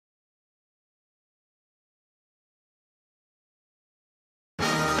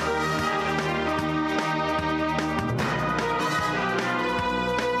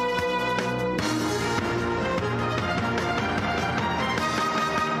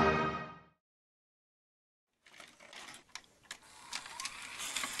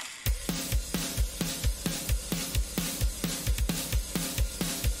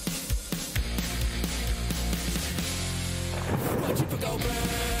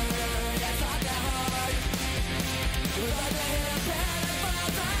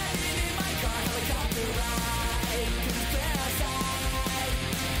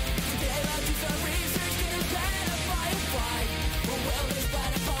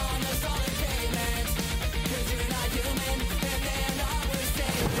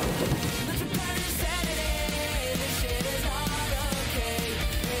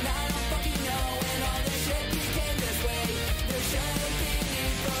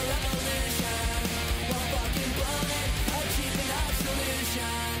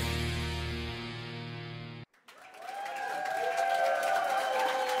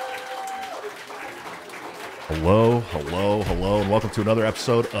Hello, and welcome to another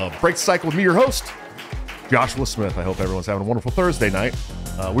episode of Break the Cycle with me, your host, Joshua Smith. I hope everyone's having a wonderful Thursday night.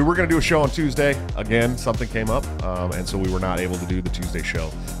 We were going to do a show on Tuesday. Again, something came up, and so we were not able to do the Tuesday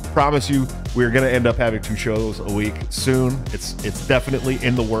show. Promise you, we're going to end up having 2 shows a week soon. It's definitely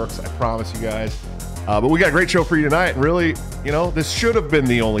in the works, I promise you guys. But we got a great show for you tonight. And really, you know, this should have been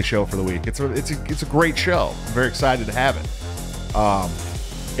the only show for the week. It's a great show. I'm very excited to have it.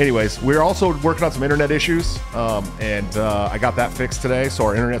 Anyways, we're also working on some internet issues, and I got that fixed today, so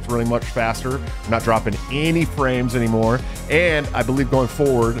our internet's running much faster. I'm not dropping any frames anymore, and I believe going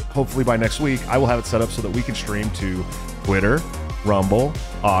forward, hopefully by next week, I will have it set up so that we can stream to Twitter, Rumble,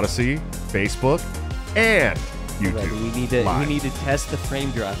 Odyssey, Facebook, and YouTube. Right, we need to test the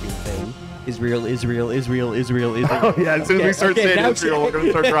frame dropping thing. Israel. Oh yeah, as soon as we start saying Israel, we're going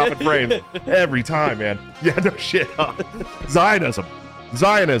to start dropping frames every time, man. Yeah, no shit.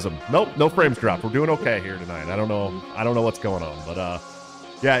 Zionism. Nope, no frames dropped. We're doing okay here tonight. I don't know what's going on, but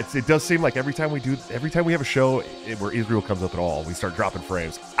yeah, it does seem like every time we have a show where Israel comes up at all, we start dropping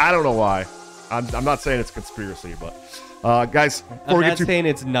frames. I don't know why. I'm not saying it's conspiracy, but guys, I'm not saying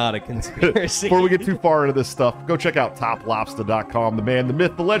it's not a conspiracy. Before we get too far into this stuff, go check out toplobster.com. The man, the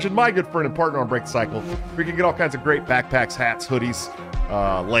myth, the legend, my good friend and partner on Break the Cycle. We can get all kinds of great backpacks, hats, hoodies,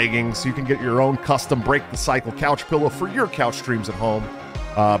 leggings. You can get your own custom Break the Cycle couch pillow for your couch streams at home.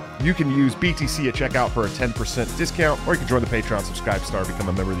 You can use BTC at checkout for a 10% discount, or you can join the Patreon, subscribe star, become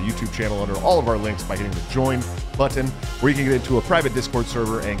a member of the YouTube channel under all of our links by hitting the join button, where you can get into a private Discord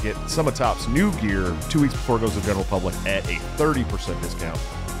server and get some of Top's new gear 2 weeks before it goes to the general public at a 30% discount.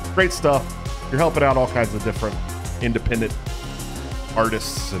 Great stuff. You're helping out all kinds of different independent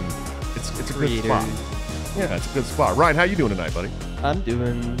artists, and it's a good spot. Yeah, it's a good spot. Ryan, how you doing tonight, buddy? I'm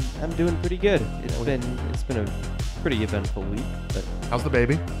doing pretty good. It's been a pretty eventful week, but how's the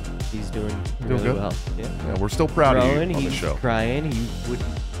baby? He's doing really good? well. Yeah, we're still proud of you on the show. He's crying.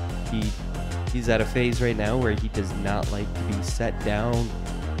 He's at a phase right now where he does not like to be set down,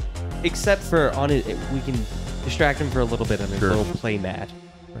 except for on it. We can distract him for a little bit on his little play mat.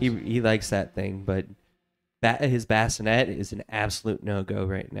 He likes that thing, but his bassinet is an absolute no-go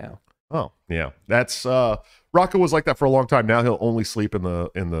right now. Oh yeah, that's Rocco was like that for a long time. Now he'll only sleep in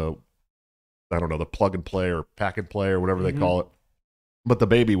the I don't know, the plug and play or pack and play or whatever they call it. But the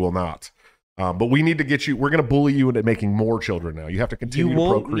baby will not. But we need to get you, we're going to bully you into making more children now. You have to continue to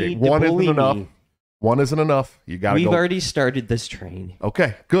procreate. One isn't enough. One isn't enough. You got to go. We've already started this train.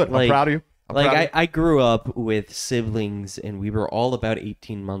 Okay, good. I'm proud of you. I grew up with siblings and we were all about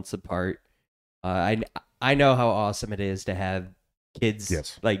 18 months apart. I know how awesome it is to have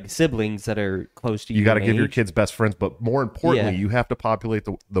kids, like siblings that are close to you. You got to give your kids best friends, but more importantly, you have to populate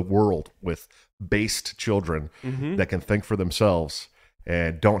the world with based children that can think for themselves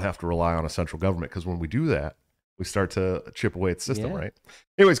and don't have to rely on a central government. Because when we do that, we start to chip away at the system, right?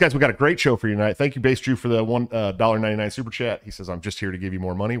 Anyways, guys, we got a great show for you tonight. Thank you, Base Drew, for the $1.99 super chat. He says, "I'm just here to give you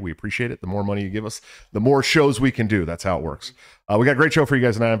more money." We appreciate it. The more money you give us, the more shows we can do. That's how it works. We got a great show for you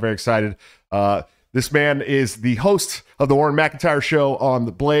guys tonight. I'm very excited. This man is the host of the Auron MacIntyre show on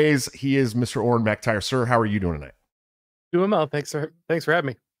the Blaze. He is Mr. Auron MacIntyre. Sir, how are you doing tonight? Doing well. Thanks for having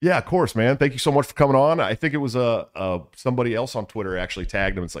me. Yeah, of course, man. Thank you so much for coming on. I think it was somebody else on Twitter actually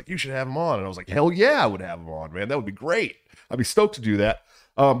tagged him. It's like, you should have him on. And I was like, hell yeah, I would have him on, man. That would be great. I'd be stoked to do that.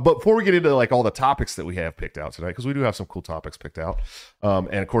 But before we get into like all the topics that we have picked out tonight, because we do have some cool topics picked out.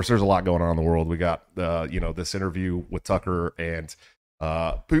 And of course, there's a lot going on in the world. We got this interview with Tucker and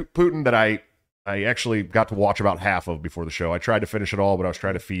Putin that I actually got to watch about half of before the show. I tried to finish it all, but I was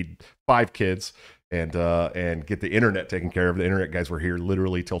trying to feed 5 kids and get the internet taken care of. The internet guys were here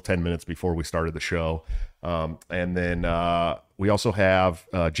literally till 10 minutes before we started the show. And then we also have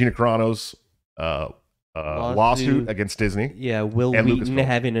Gina Carano's lawsuit against Disney. Yeah, Will Wheaton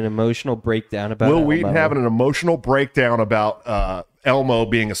having an emotional breakdown about Elmo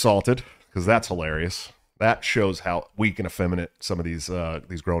being assaulted, because that's hilarious. That shows how weak and effeminate some of these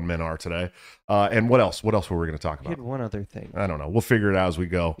grown men are today. And what else? What else were we going to talk about? I had one other thing. I don't know. We'll figure it out as we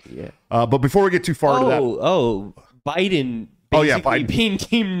go. Yeah. But before we get too far into that, Biden. Biden being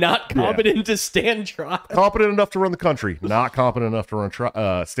deemed not competent to stand trial. Competent enough to run the country, not competent enough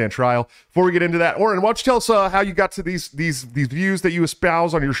to stand trial. Before we get into that, Auron, why don't you tell us how you got to these views that you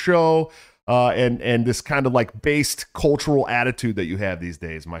espouse on your show, and this kind of like based cultural attitude that you have these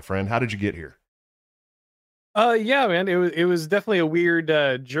days, my friend? How did you get here? Yeah, man, it was definitely a weird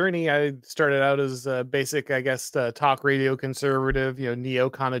journey. I started out as a basic, I guess, talk radio conservative,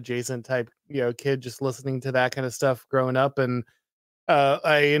 neocon adjacent type, kid, just listening to that kind of stuff growing up. And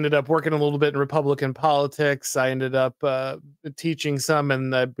I ended up working a little bit in Republican politics. I ended up teaching some,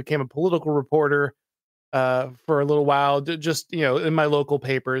 and I became a political reporter. for a little while, just in my local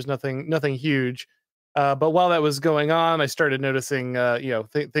papers, nothing huge. But while that was going on, I started noticing,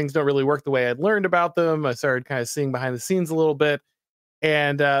 things don't really work the way I'd learned about them. I started kind of seeing behind the scenes a little bit.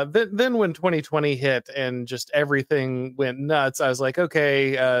 And then when 2020 hit and just everything went nuts, I was like,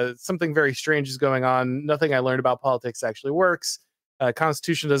 okay, something very strange is going on. Nothing I learned about politics actually works.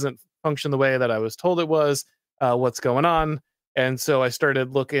 Constitution doesn't function the way that I was told it was. What's going on? And so I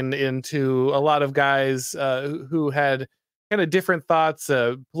started looking into a lot of guys who had kind of different thoughts,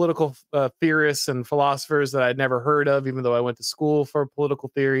 political theorists and philosophers that I'd never heard of, even though I went to school for political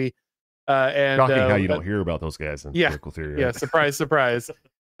theory. Shocking how you don't hear about those guys in political theory. Right? Yeah, surprise, surprise.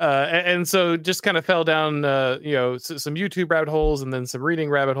 And so just kind of fell down, some YouTube rabbit holes and then some reading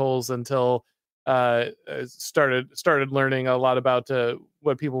rabbit holes until started learning a lot about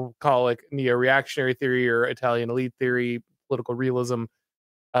what people call like neo-reactionary theory or Italian elite theory, political realism.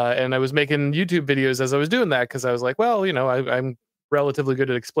 And I was making YouTube videos as I was doing that because I was like, well, I'm relatively good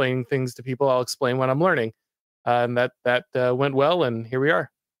at explaining things to people. I'll explain what I'm learning. And that went well, and here we are.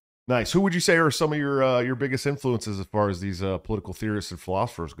 Nice. Who would you say are some of your biggest influences as far as these political theorists and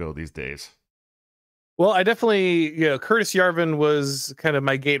philosophers go these days? Well, I definitely, Curtis Yarvin was kind of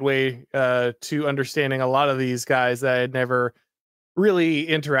my gateway to understanding a lot of these guys that I had never really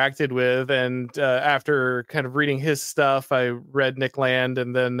interacted with. And after kind of reading his stuff, I read Nick Land,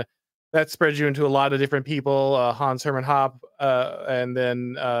 and then that spreads you into a lot of different people, Hans Hermann Hoppe, and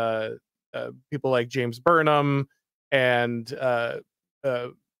then people like James Burnham and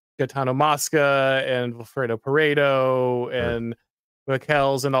Gaetano Mosca and Wilfredo Pareto and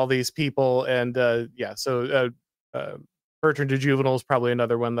McKells and all these people. And so Bertrand de Juvenal is probably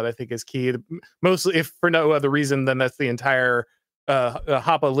another one that I think is key. Mostly, if for no other reason than that's the entire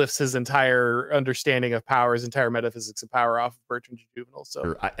Hoppe lifts his entire understanding of power, his entire metaphysics of power off of Bertrand de Juvenal.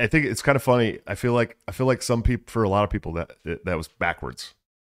 So I think it's kind of funny. I feel like some people, for a lot of people, that was backwards.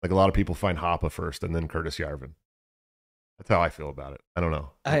 Like a lot of people find Hoppe first and then Curtis Yarvin. That's how I feel about it. I don't know.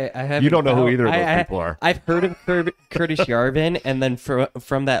 I have. You don't know who either of those people are. I've heard of Curtis Yarvin, and then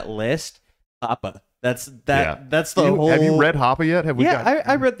from that list, Hoppe. That's the whole. Have you read Hoppe yet?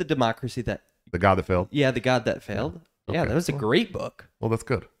 I read The Democracy That. The God That Failed. Yeah, The God That Failed. Okay. Yeah, that was a great book. Well, that's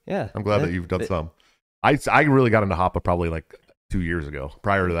good. Yeah, I'm glad that you've done some. I really got into Hoppe probably like 2 years ago.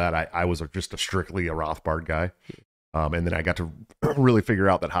 Prior to that, I was just strictly a Rothbard guy, and then I got to really figure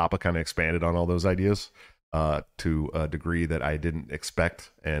out that Hoppe kind of expanded on all those ideas to a degree that I didn't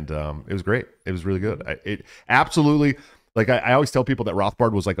expect, and it was great. It was really good. It absolutely, like I always tell people that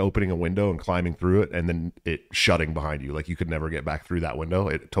Rothbard was like opening a window and climbing through it and then it shutting behind you. Like you could never get back through that window.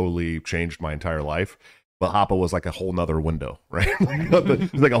 It totally changed my entire life. But Hoppe was like a whole nother window, right?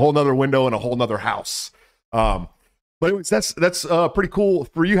 It's like a whole nother window and a whole nother house. But anyways, that's pretty cool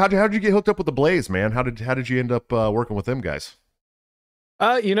for you. How'd you get hooked up with the Blaze, man? How did you end up working with them guys?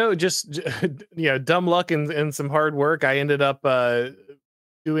 Just dumb luck and some hard work. I ended up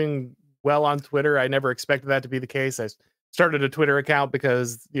doing well on Twitter. I never expected that to be the case. I started a Twitter account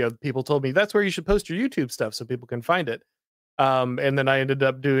because people told me that's where you should post your YouTube stuff so people can find it. And then I ended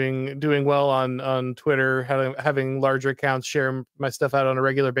up doing well on Twitter, having larger accounts share my stuff out on a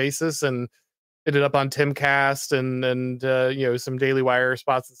regular basis, and ended up on Timcast and some Daily Wire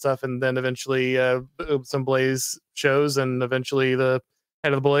spots and stuff, and then eventually some Blaze shows, and eventually the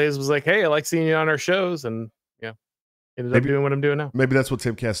head of the Blaze was like, "Hey, I like seeing you on our shows," and ended up doing what I'm doing now. Maybe that's what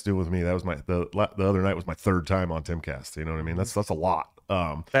Timcast did with me. That was the other night was my third time on Timcast. You know what I mean? That's a lot.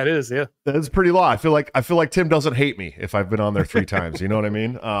 That is, yeah. That's pretty a lot. I feel like Tim doesn't hate me if I've been on there 3 times. You know what I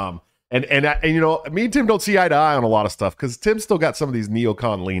mean? And me and Tim don't see eye to eye on a lot of stuff because Tim's still got some of these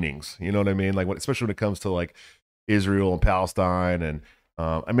neocon leanings. You know what I mean? Like especially when it comes to like Israel and Palestine and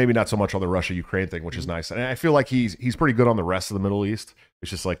maybe not so much on the Russia-Ukraine thing, which is nice. And I feel like he's pretty good on the rest of the Middle East. It's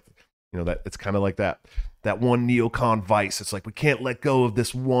just like, that it's kind of like that one neocon vice. It's like we can't let go of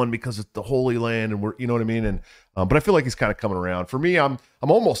this one because it's the Holy Land, and we're, you know what I mean. And but I feel like he's kind of coming around. For me, I'm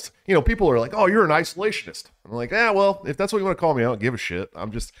almost, people are like, oh, you're an isolationist. I'm like, well, if that's what you want to call me, I don't give a shit.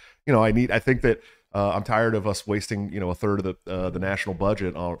 I'm just, I think that I'm tired of us wasting, a third of the national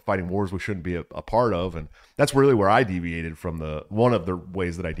budget on fighting wars we shouldn't be a part of, and that's really where I deviated from one of the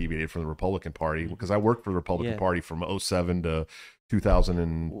ways that I deviated from the Republican Party, because I worked for the Republican Party from 2007 to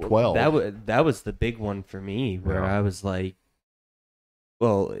 2012. That was the big one for me, where I was like,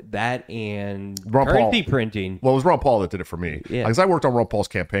 well, that and currency printing. Well, it was Ron Paul that did it for me. Yeah. Because I worked on Ron Paul's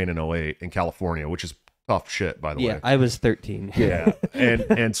campaign in 2008 in California, which is tough shit, by the way. Yeah, I was 13. Yeah.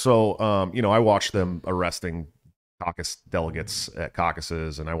 and so, I watched them arresting caucus delegates at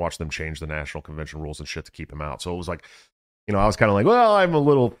caucuses, and I watched them change the national convention rules and shit to keep them out. So it was like, I was kind of like, well, I'm a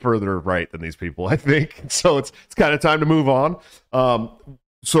little further right than these people, I think. So it's kind of time to move on.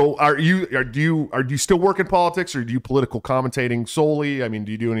 So do you still work in politics, or do you political commentating solely? I mean,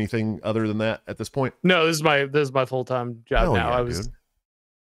 do you do anything other than that at this point? No, this is my full-time job now. Yeah, dude.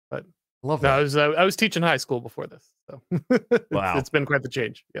 But love that. I was teaching high school before this, so Wow, it's been quite the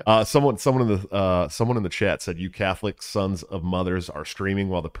change. Yeah. Someone in the chat said, "You Catholic sons of mothers are streaming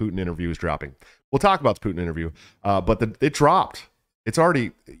while the Putin interview is dropping." We'll talk about the Putin interview, but it dropped.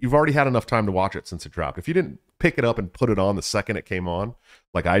 You've already had enough time to watch it since it dropped. If you didn't pick it up and put it on the second it came on,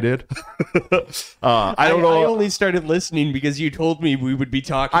 like I did, I don't know. I only started listening because you told me we would be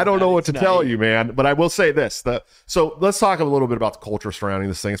talking. I don't know what to tell you, man. But I will say this: so let's talk a little bit about the culture surrounding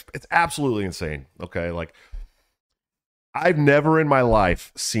this thing. It's absolutely insane. Okay, like I've never in my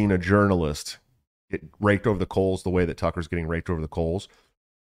life seen a journalist get raked over the coals the way that Tucker's getting raked over the coals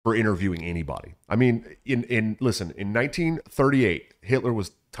for interviewing anybody. I mean, in 1938, Hitler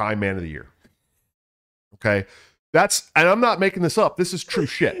was Time Man of the Year. Okay, and I'm not making this up. This is true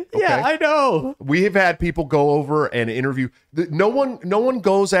shit. Okay? Yeah, I know. We have had people go over and interview. No one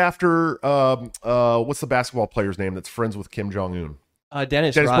goes after what's the basketball player's name that's friends with Kim Jong-un?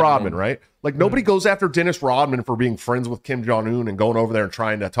 Dennis Rodman, right? Like nobody goes after Dennis Rodman for being friends with Kim Jong-un and going over there and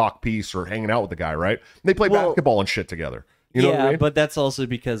trying to talk peace or hanging out with the guy, right? They play basketball and shit together. You know what I mean? But that's also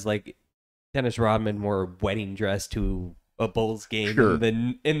because like Dennis Rodman wore a wedding dress to a Bulls game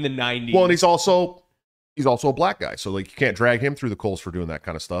in the 90s. Well, and he's also a black guy, so like you can't drag him through the coals for doing that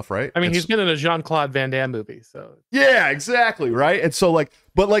kind of stuff, right? I mean, he's been in a Jean-Claude Van Damme movie, so yeah, exactly, right? And so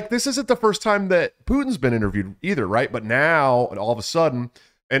but this isn't the first time that Putin's been interviewed either, right? But now, and all of a sudden,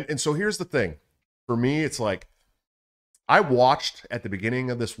 and so here's the thing. For me, it's like I watched at the beginning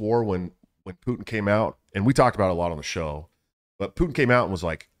of this war when Putin came out, and we talked about it a lot on the show. But Putin came out and was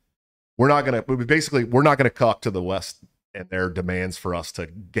like, we're not gonna cuck to the West and their demands for us to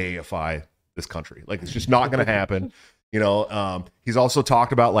gayify this country. Like it's just not going to happen. He's also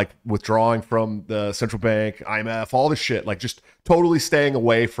talked about like withdrawing from the central bank, IMF, all this shit, like just totally staying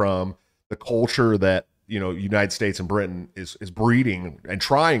away from the culture that, United States and Britain is breeding and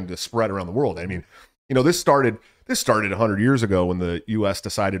trying to spread around the world. I mean, this started 100 years ago when the U.S.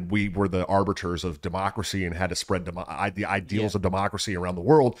 decided we were the arbiters of democracy and had to spread the ideals of democracy around the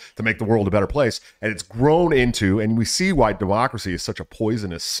world to make the world a better place. And it's grown into, and we see why democracy is such a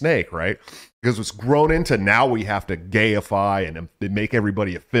poisonous snake, right? Because it's grown into now we have to gayify and make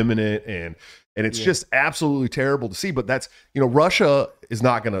everybody effeminate, and it's just absolutely terrible to see. But that's, Russia is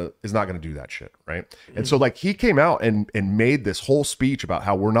not gonna do that shit, right? And so like he came out and made this whole speech about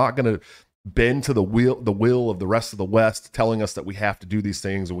how we're not gonna bend to the will of the rest of the West, telling us that we have to do these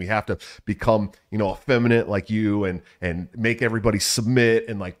things and we have to become, effeminate like you and make everybody submit,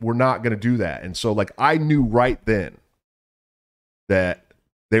 and like we're not going to do that. And so like I knew right then that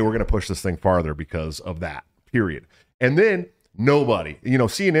they were going to push this thing farther because of that, period. And then nobody,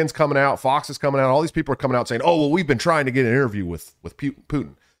 CNN's coming out, Fox is coming out, all these people are coming out saying, oh, well, we've been trying to get an interview with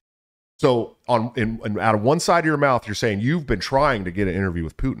Putin. So out of one side of your mouth, you're saying you've been trying to get an interview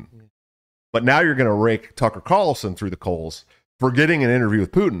with Putin. But now you're going to rake Tucker Carlson through the coals for getting an interview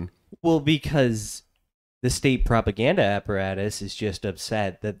with Putin. Well, because the state propaganda apparatus is just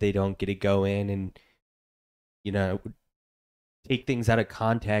upset that they don't get to go in and, take things out of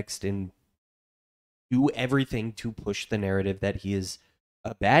context and do everything to push the narrative that he is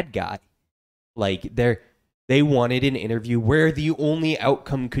a bad guy. Like, they wanted an interview where the only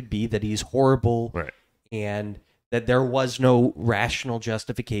outcome could be that he's horrible, right, and that there was no rational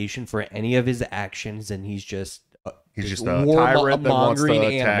justification for any of his actions, and he's just a tyrant that wants to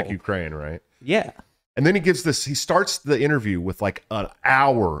attack Ukraine, right? Yeah. And then he starts the interview with like an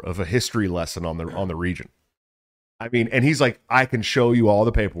hour of a history lesson on the region. I mean, and he's like, I can show you all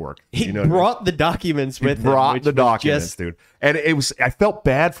the paperwork. He brought the documents with him. Brought the documents, dude. And I felt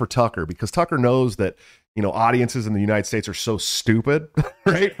bad for Tucker because Tucker knows that, audiences in the United States are so stupid,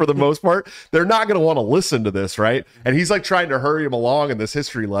 right? For the most part, they're not going to want to listen to this, right? And he's like trying to hurry him along in this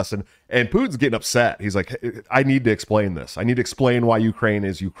history lesson. And Putin's getting upset. He's like, I need to explain this. I need to explain why Ukraine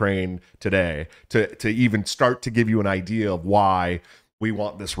is Ukraine today to even start to give you an idea of why we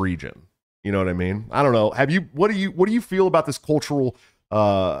want this region. You know what I mean? I don't know. What do you feel about this cultural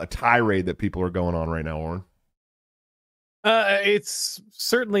tirade that people are going on right now, Auron? It's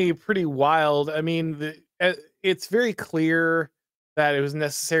certainly pretty wild. I mean, it's very clear that it was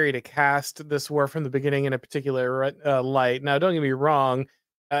necessary to cast this war from the beginning in a particular light. Now, don't get me wrong.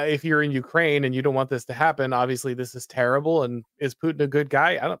 If you're in Ukraine and you don't want this to happen, obviously this is terrible. And is Putin a good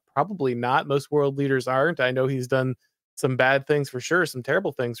guy? Probably not. Most world leaders aren't. I know he's done some bad things for sure, some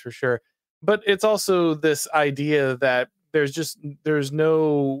terrible things for sure. But it's also this idea that there's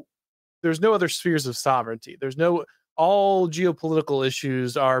no other spheres of sovereignty. All geopolitical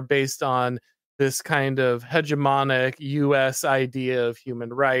issues are based on this kind of hegemonic US idea of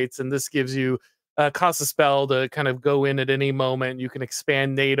human rights, and this gives you costs a spell to kind of go in at any moment. You can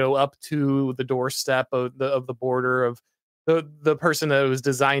expand NATO up to the doorstep of the border of the person that was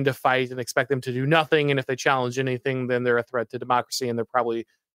designed to fight, and expect them to do nothing. And if they challenge anything, then they're a threat to democracy, and they're probably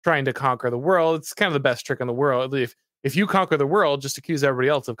trying to conquer the world. It's kind of the best trick in the world. If you conquer the world, just accuse everybody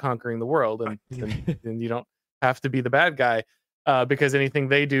else of conquering the world, and then you don't have to be the bad guy, because anything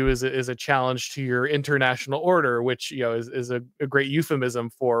they do is a challenge to your international order, which is a great euphemism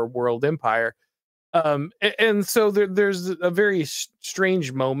for world empire. And so there's a very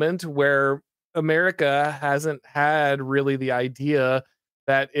strange moment where America hasn't had really the idea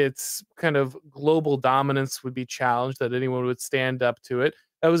that its kind of global dominance would be challenged, that anyone would stand up to it.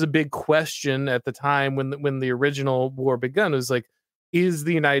 That was a big question at the time when the original war begun. It was like, is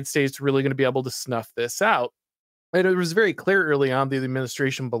the United States really going to be able to snuff this out? And it was very clear early on the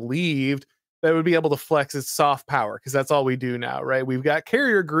administration believed that it would be able to flex its soft power, because that's all we do now, right? We've got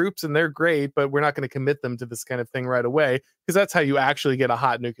carrier groups and they're great, but we're not going to commit them to this kind of thing right away, because that's how you actually get a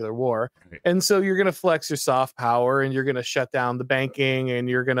hot nuclear war. Right. And so you're going to flex your soft power, and you're going to shut down the banking, and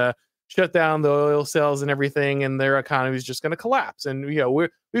you're going to shut down the oil sales and everything, and their economy is just going to collapse. And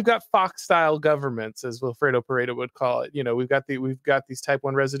we've got Fox style governments, as Wilfredo Pareto would call it. We've got these type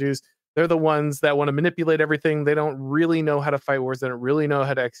 1 residues. They're the ones that want to manipulate everything. They don't really know how to fight wars. They don't really know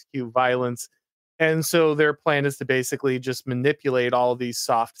how to execute violence. And so their plan is to basically just manipulate all of these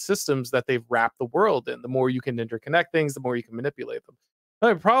soft systems that they've wrapped the world in. The more you can interconnect things, the more you can manipulate them.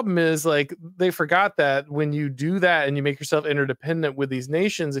 The problem is, like, they forgot that when you do that and you make yourself interdependent with these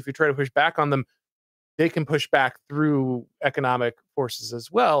nations, if you try to push back on them, they can push back through economic forces as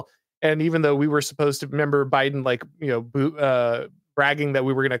well. And even though we were supposed to, remember Biden, bragging that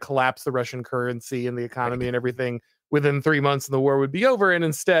we were going to collapse the Russian currency and the economy and everything within 3 months and the war would be over. And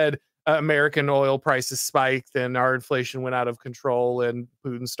instead, American oil prices spiked and our inflation went out of control, and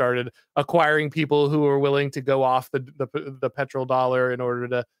Putin started acquiring people who were willing to go off the petrodollar in order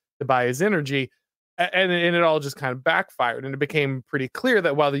to buy his energy. And it all just kind of backfired. And it became pretty clear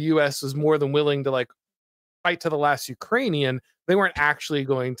that while the US was more than willing to fight to the last Ukrainian, they weren't actually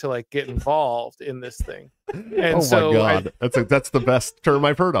going to get involved in this thing. And my God, that's the best term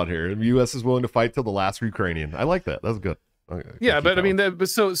I've heard on here. The U.S. is willing to fight till the last Ukrainian. I like that. That's good. Okay, yeah, but going. I mean,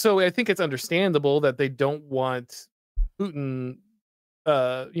 so I think it's understandable that they don't want Putin,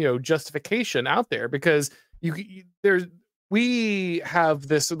 justification out there, because we have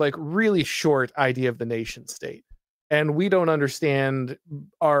this really short idea of the nation state, and we don't understand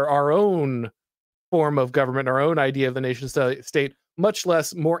our own form of government, our own idea of the nation state, much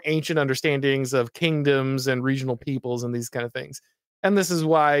less more ancient understandings of kingdoms and regional peoples and these kind of things. And this is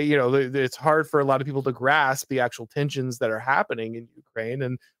why, it's hard for a lot of people to grasp the actual tensions that are happening in Ukraine.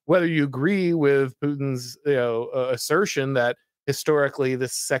 And whether you agree with Putin's, assertion that historically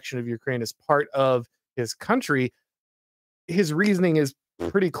this section of Ukraine is part of his country, his reasoning is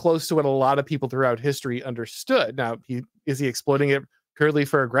pretty close to what a lot of people throughout history understood. Now, is he exploiting it purely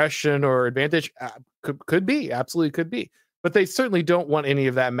for aggression or advantage? Could be, absolutely could be. But they certainly don't want any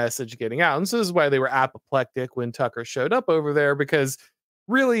of that message getting out. And so this is why they were apoplectic when Tucker showed up over there, because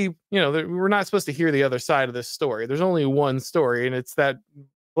really, we're not supposed to hear the other side of this story. There's only one story, and it's that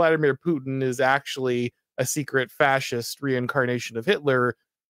Vladimir Putin is actually a secret fascist reincarnation of Hitler,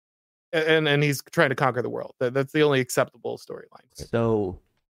 and he's trying to conquer the world. That's the only acceptable storyline. So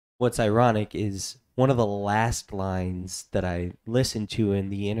what's ironic is one of the last lines that I listened to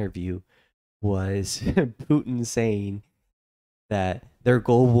in the interview was Putin saying that their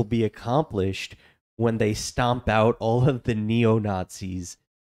goal will be accomplished when they stomp out all of the neo-Nazis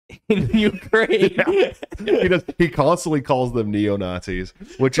in Ukraine. Yeah. He constantly calls them neo-Nazis,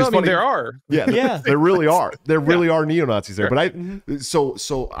 which is funny. There are. Yeah, there really are. There really are neo-Nazis there. But I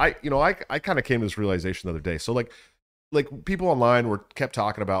kind of came to this realization the other day. So like people online kept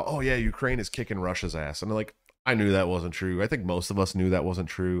talking about, oh yeah, Ukraine is kicking Russia's ass. And I knew that wasn't true. I think most of us knew that wasn't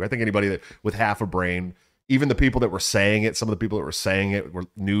true. I think anybody that with half a brain, even the people that were saying it, some of the people that were saying it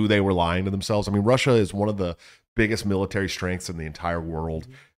knew they were lying to themselves. I mean, Russia is one of the biggest military strengths in the entire world.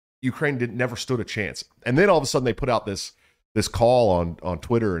 Mm-hmm. Ukraine never stood a chance. And then all of a sudden they put out this call on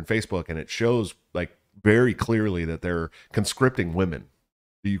Twitter and Facebook, and it shows very clearly that they're conscripting women,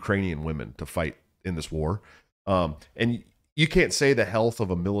 the Ukrainian women, to fight in this war. And you can't say the health of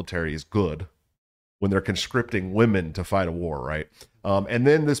a military is good when they're conscripting women to fight a war, right? And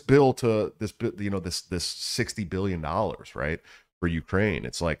then this bill this $60 billion, right, for Ukraine.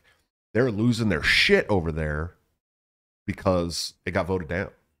 It's like they're losing their shit over there because it got voted down,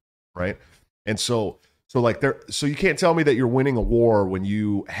 right? And so you can't tell me that you're winning a war when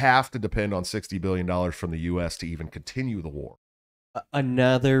you have to depend on $60 billion from the U.S. to even continue the war.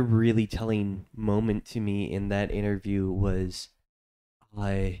 Another really telling moment to me in that interview was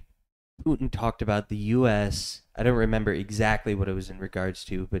Putin talked about the U.S. I don't remember exactly what it was in regards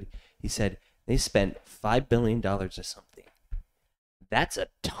to, but he said they spent $5 billion or something. That's a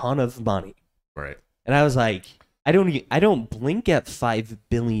ton of money. Right. And I was like, I don't blink at $5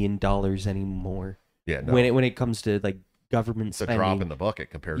 billion anymore. Yeah, no. When it comes to like government spending. It's a drop in the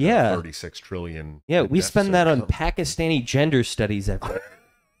bucket compared to 36 trillion. Yeah, we spend that on Pakistani gender studies every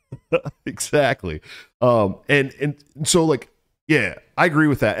year. Exactly. And so like, yeah, I agree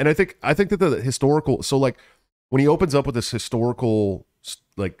with that. And I think that the historical, so like when he opens up with this historical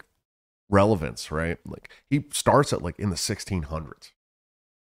like relevance, right? Like he starts at like in the 1600s,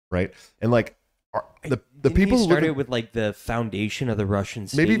 right? And like the people who started with like the foundation of the Russian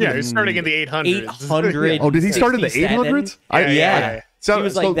state. Maybe he's starting in the 800s. 800. Oh, did he start in the 800s? Yeah. So he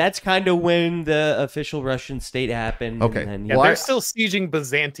was like, that's kind of when the official Russian state happened. Okay. And then, they're still sieging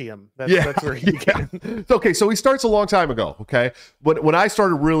Byzantium. That's where he began. Okay, so he starts a long time ago. Okay, when I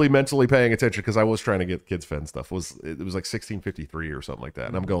started really mentally paying attention, because I was trying to get kids fed and stuff, it was like 1653 or something like that.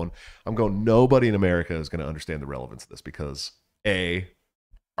 And I'm going, nobody in America is going to understand the relevance of this because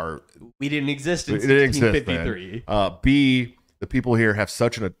we didn't exist in 1653. B, the people here have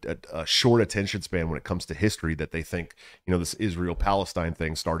such a short attention span when it comes to history that they think, this Israel-Palestine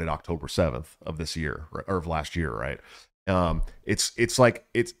thing started October 7th of this year or of last year, right? It's like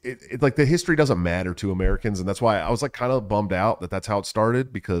the history doesn't matter to Americans, and that's why I was like kind of bummed out that that's how it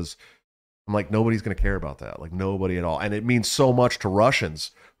started, because I'm like, nobody's going to care about that, like nobody at all, and it means so much to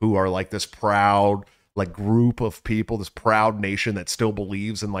Russians who are like this proud like group of people, this proud nation that still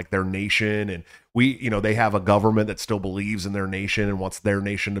believes in like their nation, and they have a government that still believes in their nation and wants their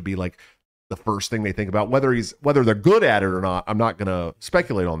nation to be like the first thing they think about. Whether they're good at it or not, I'm not going to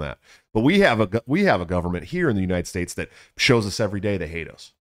speculate on that. But we have a government here in the United States that shows us every day they hate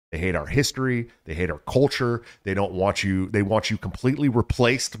us. They hate our history. They hate our culture. They don't want you. They want you completely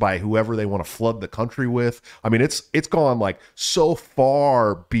replaced by whoever they want to flood the country with. I mean, it's gone like so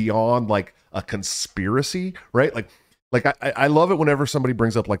far beyond like a conspiracy, right? Like I love it whenever somebody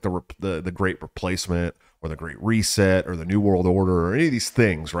brings up like the Great Replacement or the Great Reset or the New World Order or any of these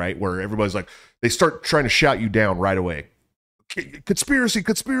things, right? Where everybody's like, they start trying to shout you down right away. Conspiracy,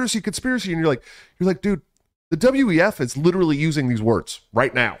 conspiracy, conspiracy. And you're like, dude, the WEF is literally using these words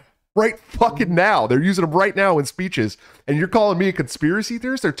right now. Right fucking now. They're using them right now in speeches. And you're calling me a conspiracy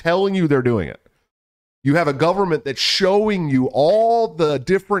theorist? They're telling you they're doing it. You have a government that's showing you all the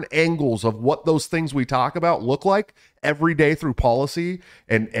different angles of what those things we talk about look like every day through policy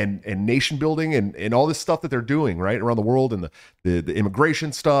and nation building and all this stuff that they're doing right around the world, and the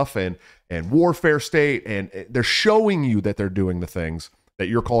immigration stuff and warfare state. And they're showing you that they're doing the things that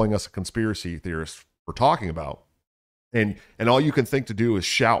you're calling us a conspiracy theorist for talking about. And all you can think to do is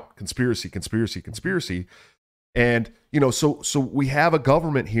shout conspiracy, conspiracy, conspiracy. And, so we have a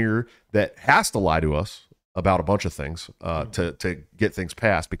government here that has to lie to us about a bunch of things to get things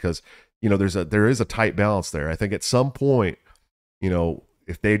passed, because, there is a tight balance there. I think at some point,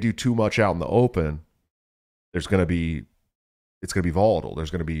 if they do too much out in the open, it's going to be volatile.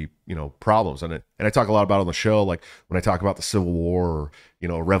 There's going to be, problems. And I talk a lot about it on the show, like when I talk about the Civil War or,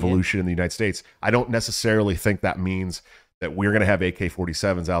 a revolution in the United States, I don't necessarily think that means that we're going to have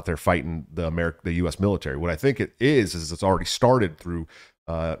AK-47s out there fighting the U.S. military. What I think it is it's already started through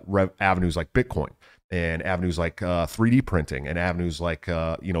avenues like Bitcoin and avenues like 3D printing and avenues like,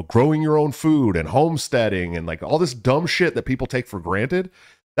 growing your own food and homesteading and like all this dumb shit that people take for granted.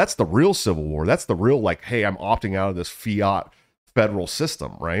 That's the real Civil War. That's the real, like, hey, I'm opting out of this fiat federal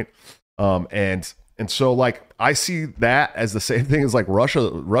system, right? And so like I see that as the same thing as like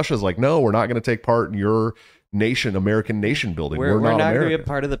Russia's like, no, we're not going to take part in your American nation building. We're not going to be a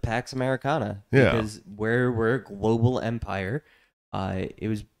part of the Pax Americana. Yeah. Because we're a global empire. It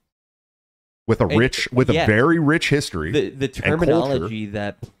was with a very rich history. The terminology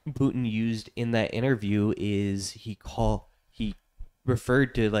that Putin used in that interview is he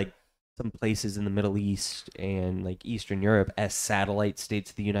referred to like some places in the Middle East and like Eastern Europe as satellite states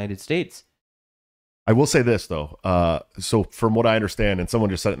of the United States. I will say this though. So from what I understand, and someone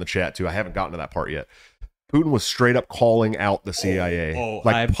just said it in the chat too, I haven't gotten to that part yet. Putin was straight up calling out the CIA,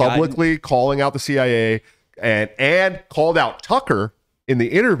 publicly calling out the CIA, and called out Tucker in the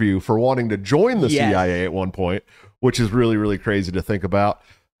interview for wanting to join the CIA at one point, which is really, really crazy to think about.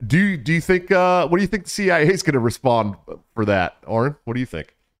 Do you think? What do you think the CIA is going to respond for that, Auron? What do you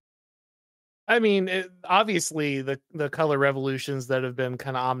think? I mean, obviously, the color revolutions that have been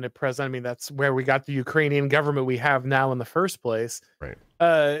kind of omnipresent. I mean, that's where we got the Ukrainian government we have now in the first place. Right.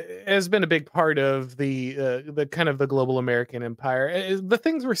 Has been a big part of the kind of the global American empire. The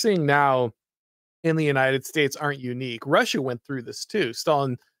things we're seeing now in the United States aren't unique. Russia went through this too.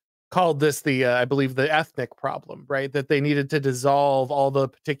 Stalin called this I believe, the ethnic problem, right? That they needed to dissolve all the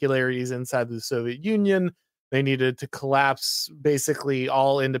particularities inside the Soviet Union. They needed to collapse basically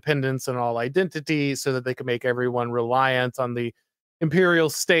all independence and all identity so that they could make everyone reliant on the imperial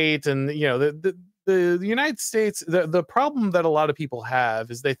state. And, the United States, the problem that a lot of people have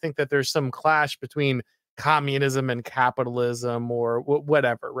is they think that there's some clash between communism and capitalism or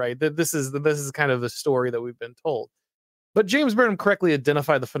whatever, right? This is kind of the story that we've been told. But James Burnham correctly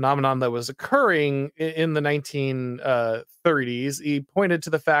identified the phenomenon that was occurring in the 1930s. He pointed to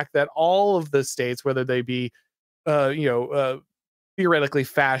the fact that all of the states, whether they be, theoretically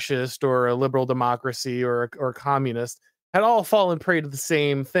fascist or a liberal democracy or communist, had all fallen prey to the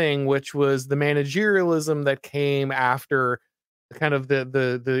same thing, which was the managerialism that came after kind of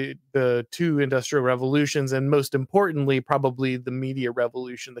the two industrial revolutions, and most importantly, probably the media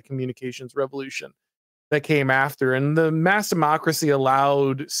revolution, the communications revolution that came after. And the mass democracy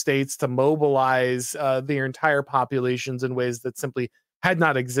allowed states to mobilize their entire populations in ways that simply had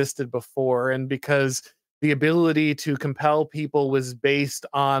not existed before. And because the ability to compel people was based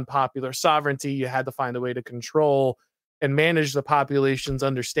on popular sovereignty, you had to find a way to control and manage the population's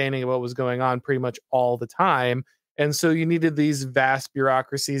understanding of what was going on pretty much all the time. And so you needed these vast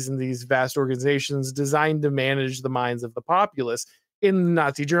bureaucracies and these vast organizations designed to manage the minds of the populace. In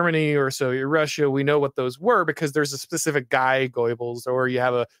Nazi Germany or Soviet Russia, we know what those were because there's a specific guy, Goebbels, or you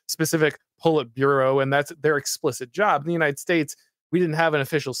have a specific Politburo, and that's their explicit job. In the United States, we didn't have an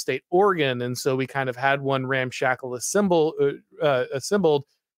official state organ, and so we kind of had one ramshackle assembled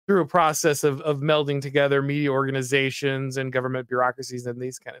through a process of melding together media organizations and government bureaucracies and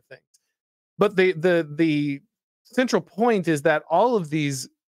these kind of things. But the central point is that all of these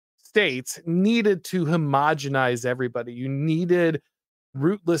states needed to homogenize everybody. You needed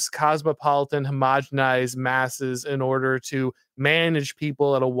rootless, cosmopolitan, homogenized masses in order to manage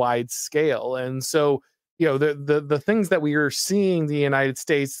people at a wide scale. And so, the things that we are seeing the United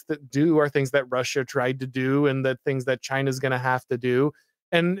States that do are things that Russia tried to do and that things that China's going to have to do.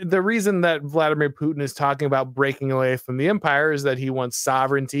 And the reason that Vladimir Putin is talking about breaking away from the empire is that he wants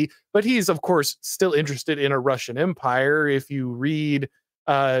sovereignty, but he's of course still interested in a Russian empire. If you read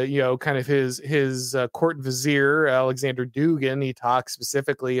kind of his court vizier, Alexander Dugin, he talks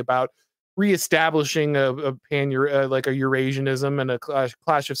specifically about reestablishing a like a Eurasianism and a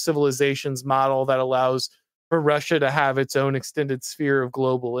clash of civilizations model that allows for Russia to have its own extended sphere of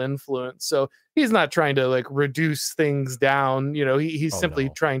global influence. So he's not trying to like reduce things down. He's simply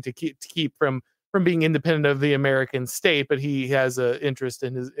trying to keep from being independent of the American state, but he has an interest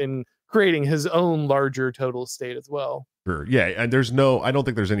in creating his own larger total state as well. Sure. Yeah. And I don't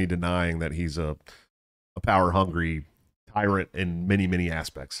think there's any denying that he's a power hungry tyrant in many, many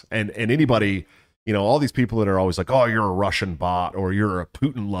aspects. And anybody, all these people that are always like, oh, you're a Russian bot or you're a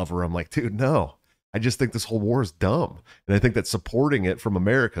Putin lover. I'm like, dude, no, I just think this whole war is dumb. And I think that supporting it from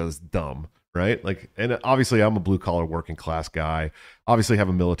America is dumb. Right. Like, and obviously I'm a blue collar working class guy, obviously have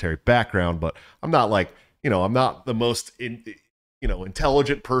a military background, but I'm not like, I'm not the most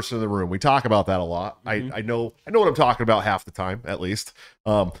intelligent person in the room. We talk about that a lot. Mm-hmm. I know what I'm talking about half the time, at least.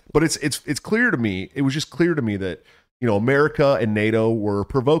 But it's clear to me. It was just clear to me that, America and NATO were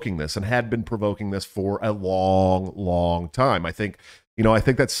provoking this and had been provoking this for a long, long time. I think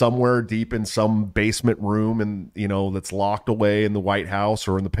that somewhere deep in some basement room and, that's locked away in the White House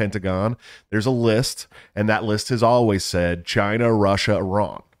or in the Pentagon, there's a list. And that list has always said China, Russia,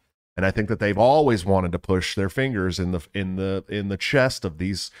 Iran. And I think that they've always wanted to push their fingers in the chest of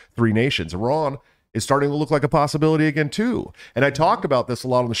these three nations. Iran is starting to look like a possibility again too. And I talked about this a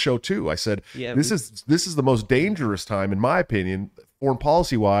lot on the show too. I said, this is the most dangerous time, in my opinion, foreign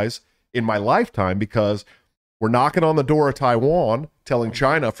policy wise, in my lifetime, because we're knocking on the door of Taiwan, telling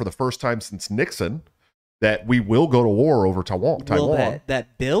China for the first time since Nixon that we will go to war over Taiwan. Well,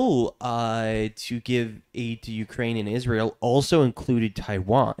 that bill to give aid to Ukraine and Israel also included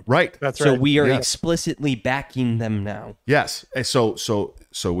Taiwan. Right. That's right. So we are explicitly backing them now. Yes. And so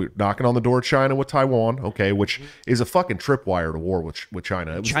we're knocking on the door of China with Taiwan, okay, which is a fucking tripwire to war with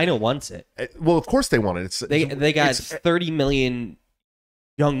China. China wants it. Well, of course they want it. They got 30 million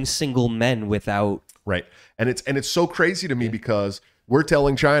young single men without. Right. And it's so crazy to me because we're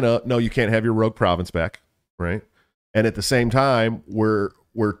telling China, no, you can't have your rogue province back. Right. And at the same time, we're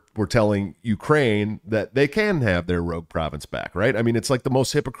telling Ukraine that they can have their rogue province back, right? I mean, it's like the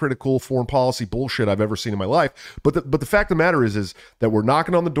most hypocritical foreign policy bullshit I've ever seen in my life. But the fact of the matter is that we're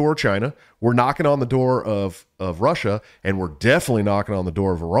knocking on the door of China, we're knocking on the door of Russia, and we're definitely knocking on the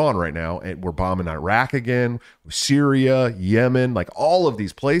door of Iran right now, and we're bombing Iraq again, Syria, Yemen, like all of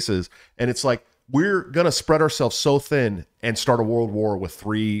these places, and it's like we're gonna spread ourselves so thin and start a world war with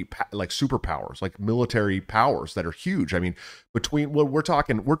three like superpowers, like military powers that are huge. I mean, between we're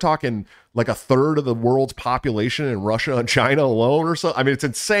talking like a third of the world's population in Russia and China alone, or so. I mean, it's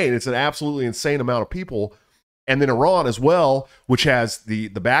insane. It's an absolutely insane amount of people, and then Iran as well, which has the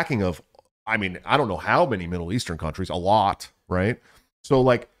backing of, I mean, I don't know how many Middle Eastern countries, a lot, right? So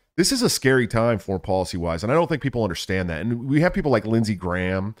like, this is a scary time foreign policy wise, and I don't think people understand that. And we have people like Lindsey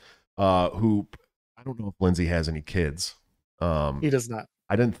Graham, who, I don't know if Lindsey has any kids. He does not.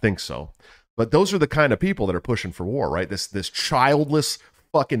 I didn't think so. But those are the kind of people that are pushing for war, right? This childless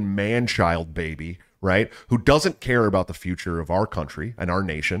fucking man-child baby, right? Who doesn't care about the future of our country and our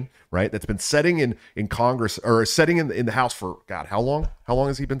nation, right? That's been sitting in Congress, or sitting in the House for, God, how long? How long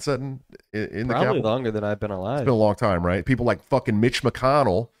has he been sitting in the Capitol? Probably longer than I've been alive. It's been a long time, right? People like fucking Mitch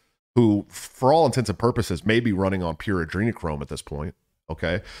McConnell, who, for all intents and purposes, may be running on pure adrenochrome at this point.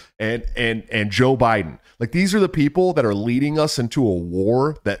 Okay. And Joe Biden, like, these are the people that are leading us into a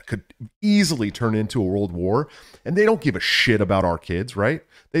war that could easily turn into a world war. And they don't give a shit about our kids, right?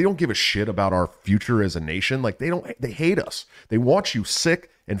 They don't give a shit about our future as a nation. Like, they hate us. They want you sick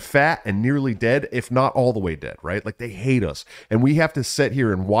and fat and nearly dead, if not all the way dead, right? Like, they hate us. And we have to sit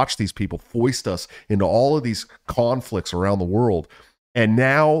here and watch these people foist us into all of these conflicts around the world. And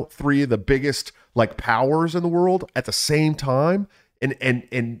now three of the biggest like powers in the world at the same time.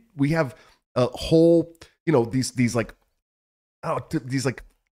 And we have a whole, you know, these like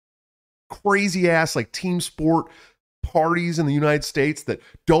crazy ass like team sport parties in the United States that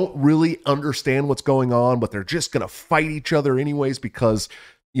don't really understand what's going on, but they're just going to fight each other anyways because,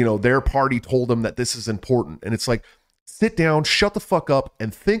 you know, their party told them that this is important. And it's like, sit down, shut the fuck up,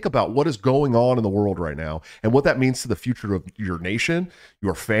 and think about what is going on in the world right now and what that means to the future of your nation,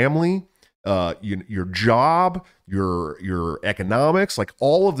 your family, your job, your economics. Like,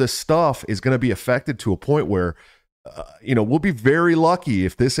 all of this stuff is going to be affected to a point where, you know, we'll be very lucky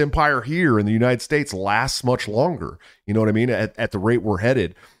if this empire here in the United States lasts much longer. You know what I mean? At the rate we're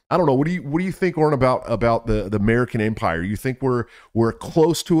headed. I don't know. What do you think, Auron, about the American empire? You think we're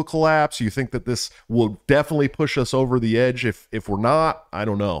close to a collapse? You think that this will definitely push us over the edge if we're not? I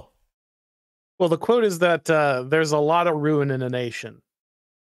don't know. Well, the quote is that there's a lot of ruin in a nation.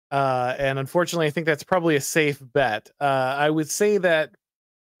 And unfortunately, I think that's probably a safe bet. I would say that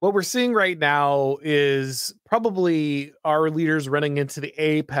what we're seeing right now is probably our leaders running into the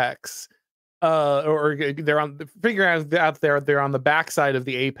apex, or they're on figuring out they're on the backside of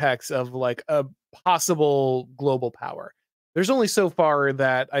the apex of like a possible global power. There's only so far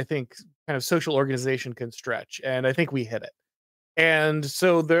that I think kind of social organization can stretch, and I think we hit it. And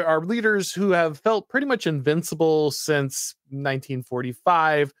so there are leaders who have felt pretty much invincible since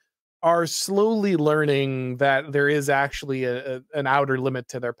 1945 are slowly learning that there is actually an outer limit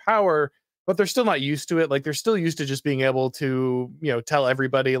to their power, but they're still not used to it. Like, they're still used to just being able to, you know, tell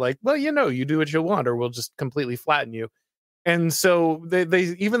everybody like, well, you know, you do what you want or we'll just completely flatten you. And so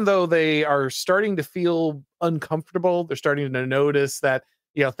they even though they are starting to feel uncomfortable, they're starting to notice that,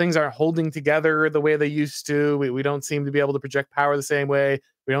 you know, things aren't holding together the way they used to. We don't seem to be able to project power the same way.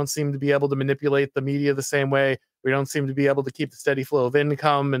 We don't seem to be able to manipulate the media the same way. We don't seem to be able to keep the steady flow of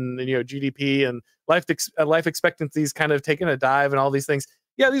income and, you know, GDP and life expectancies kind of taking a dive and all these things.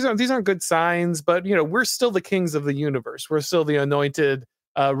 Yeah, these aren't good signs, but, you know, we're still the kings of the universe. We're still the anointed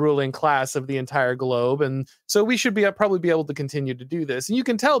ruling class of the entire globe, and so we should probably be able to continue to do this. And you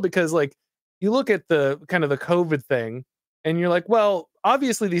can tell because, like, you look at the kind of the COVID thing, and you're like, well,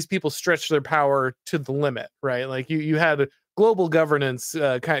 obviously these people stretch their power to the limit, right? Like, you had global governance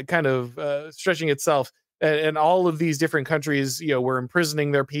kind of stretching itself. And all of these different countries, you know, were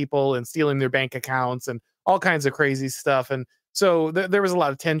imprisoning their people and stealing their bank accounts and all kinds of crazy stuff. And so there was a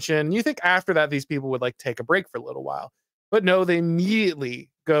lot of tension. You think after that, these people would like take a break for a little while, but no, they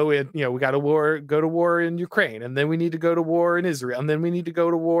immediately go in, you know, we got go to war in Ukraine, and then we need to go to war in Israel, and then we need to go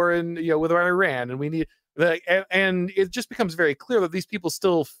to war in, you know, with Iran, and we need and it just becomes very clear that these people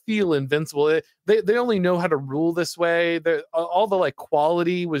still feel invincible. They only know how to rule this way. All the like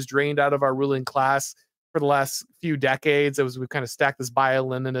quality was drained out of our ruling class for the last few decades. We've kind of stacked this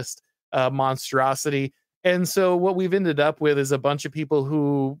bio-Leninist monstrosity. And so what we've ended up with is a bunch of people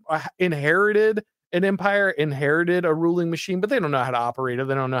who inherited an empire, inherited a ruling machine, but they don't know how to operate it.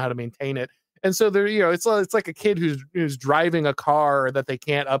 They don't know how to maintain it. And so they're, it's like a kid who's driving a car that they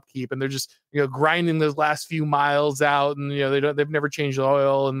can't upkeep, and they're just, grinding those last few miles out, and they've never changed the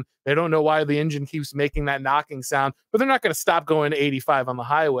oil, and they don't know why the engine keeps making that knocking sound, but they're not going to stop going 85 on the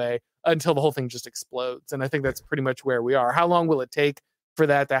highway until the whole thing just explodes. And I think that's pretty much where we are. How long will it take for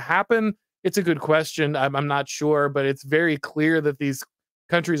that to happen? It's a good question. I'm not sure, but it's very clear that these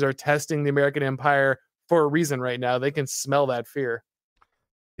countries are testing the American empire for a reason right now. They can smell that fear.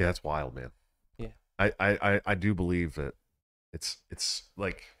 Yeah, it's wild, man. Yeah, I do believe that it's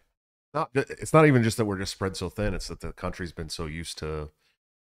like it's not even just that we're just spread so thin. It's that the country's been so used to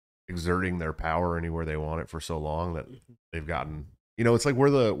exerting their power anywhere they want it for so long that they've gotten. It's like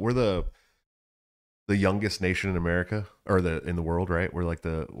we're the youngest nation in America, or in the world, right? We're like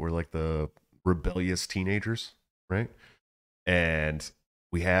the rebellious teenagers, right? And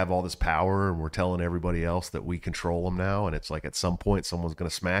we have all this power, and we're telling everybody else that we control them now. And it's like at some point, someone's going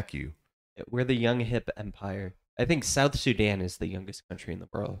to smack you. We're the young hip empire. I think South Sudan is the youngest country in the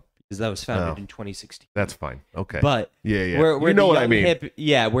world because that was founded in 2016. That's fine. Okay. But yeah, we're what I mean.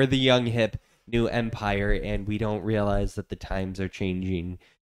 We're the young hip new empire, and we don't realize that the times are changing,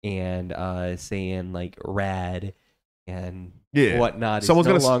 and saying like rad and whatnot. Someone's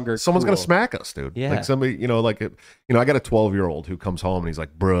gonna smack us, dude. Yeah. Like somebody, I got a 12-year-old who comes home and he's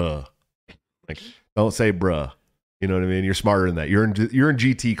like, bruh. Like, don't say bruh. You know what I mean? You're smarter than that. You're in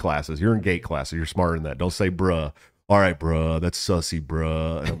GT classes. You're in gate classes. You're smarter than that. Don't say bruh. All right, bruh. That's sussy,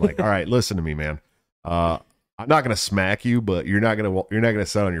 bruh. And I'm like, all right, listen to me, man. I'm not gonna smack you, but you're not gonna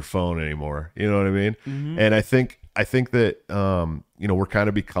sit on your phone anymore. You know what I mean? Mm-hmm. And I think that we're kind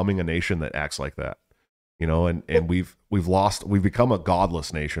of becoming a nation that acts like that. And we've become a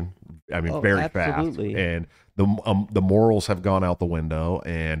godless nation. I mean, very absolutely. fast. And the morals have gone out the window,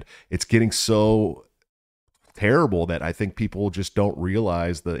 and it's getting so terrible that I think people just don't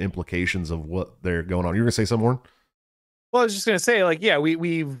realize the implications of what they're going on. You're gonna say something, Warren? Well, I was just gonna say, like, yeah,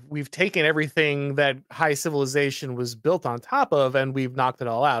 we've taken everything that high civilization was built on top of, and we've knocked it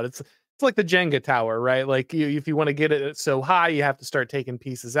all out. It's like the Jenga tower, right? Like, if you want to get it so high, you have to start taking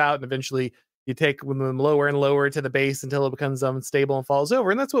pieces out, and eventually you take them lower and lower to the base until it becomes unstable and falls over.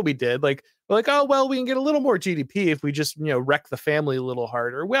 And that's what we did. Like, we're like, oh, well, we can get a little more GDP if we just, wreck the family a little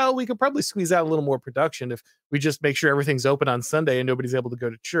harder. Well, we could probably squeeze out a little more production if we just make sure everything's open on Sunday and nobody's able to go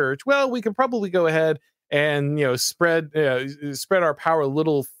to church. Well, we could probably go ahead and, spread our power a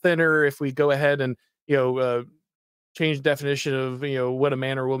little thinner if we go ahead and, change the definition of what a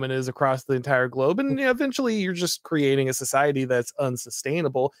man or woman is across the entire globe, and eventually you're just creating a society that's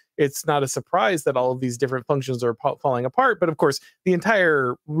unsustainable. It's not a surprise that all of these different functions are falling apart, but of course the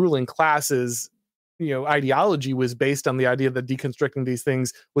entire ruling classes ideology was based on the idea that deconstructing these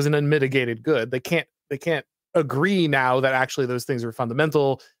things was an unmitigated good. They can't agree now that actually those things are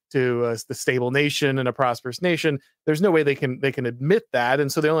fundamental to the stable nation and a prosperous nation. There's no way they can admit that, and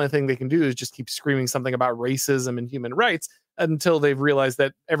so the only thing they can do is just keep screaming something about racism and human rights until they've realized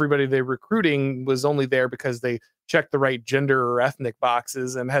that everybody they're recruiting was only there because they checked the right gender or ethnic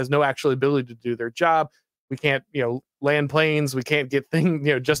boxes and has no actual ability to do their job. We can't land planes. We can't get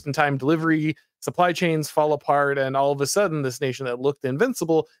just in time delivery. Supply chains fall apart, and all of a sudden this nation that looked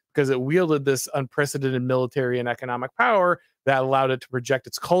invincible because it wielded this unprecedented military and economic power that allowed it to project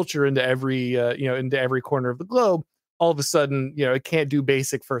its culture into every corner of the globe, all of a sudden it can't do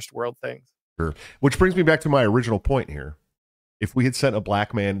basic first world things. Sure. Which brings me back to my original point here. If we had sent a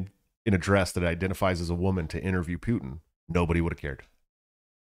black man in a dress that identifies as a woman to interview Putin, nobody would have cared.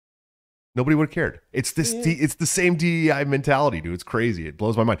 Nobody would have cared. It's the same DEI mentality, dude. It's crazy. It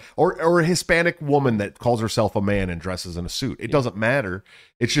blows my mind. Or a Hispanic woman that calls herself a man and dresses in a suit. It doesn't matter.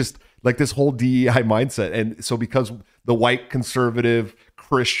 It's just like this whole DEI mindset. And so because the white conservative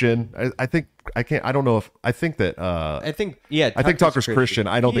Christian, I think Tucker's Christian.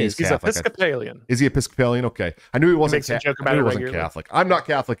 I don't think he's Catholic. He's Episcopalian. Is he Episcopalian? Okay. I knew he wasn't Catholic. Catholic. I'm not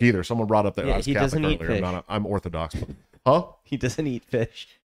Catholic either. Someone brought up that I was he Catholic doesn't eat earlier. fish. I'm Orthodox. Huh? He doesn't eat fish.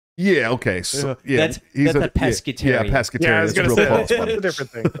 Yeah, okay. So that's a pescatarian. Yeah, pescatarian. Yeah, I was going to say that's a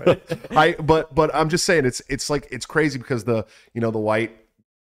different thing. But I'm just saying it's crazy because the white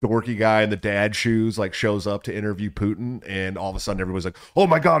dorky guy in the dad shoes like shows up to interview Putin, and all of a sudden everybody's like, "Oh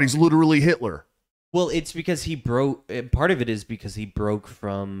my God, he's literally Hitler." Well, it's because he broke. Part of it is because he broke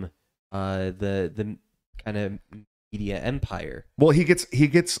from the kind of media empire. Well, he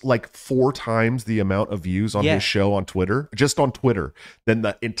gets like 4 times the amount of views on his show on Twitter, just on Twitter, than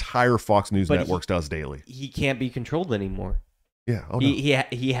the entire Fox News networks does daily. He can't be controlled anymore. Yeah,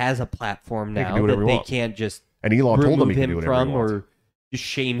 he has a platform now that they can't just and Elon told him he can do whatever from he wants. or just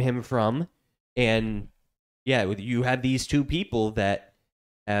shame him from. And yeah, you have these two people that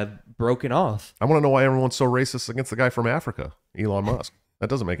have broken off. I want to know why everyone's so racist against the guy from Africa, Elon Musk. That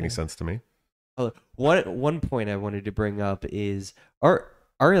doesn't make any sense to me. One point I wanted to bring up is our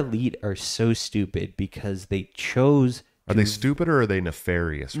elite are so stupid because they chose. Are they stupid or are they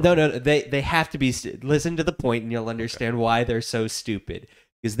nefarious? No, they have to be. Listen to the point, and you'll understand why they're so stupid.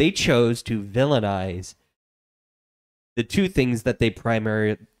 Because they chose to villainize the two things that they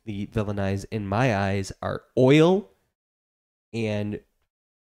primarily villainize, in my eyes, are oil and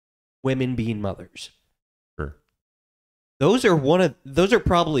women being mothers. Sure. Those are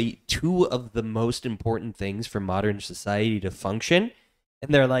probably two of the most important things for modern society to function.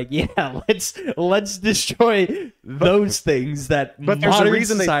 And they're like, yeah, let's destroy those things that modern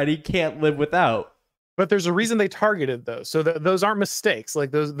society can't live without. But there's a reason they targeted those. So those aren't mistakes. Like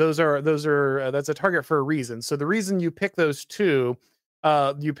those are that's a target for a reason. So the reason you pick those two,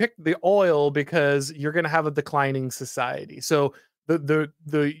 you pick the oil because you're going to have a declining society. So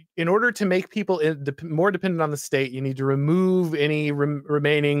the in order to make people more dependent on the state, you need to remove any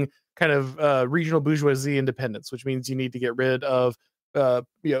remaining kind of regional bourgeoisie independence, which means you need to get rid of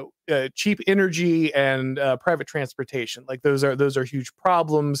cheap energy and private transportation. Like those are huge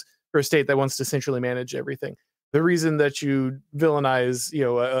problems for a state that wants to centrally manage everything. The reason that you villainize,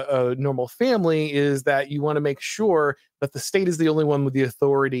 a normal family is that you want to make sure that the state is the only one with the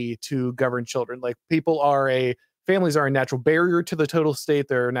authority to govern children. Like families are a natural barrier to the total state.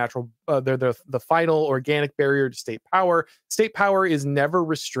 They're they're the final organic barrier to state power. State power is never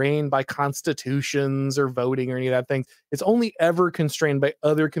restrained by constitutions or voting or any of that thing. It's only ever constrained by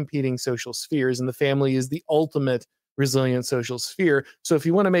other competing social spheres, and the family is the ultimate resilient social sphere. So if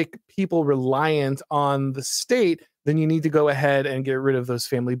you want to make people reliant on the state, then you need to go ahead and get rid of those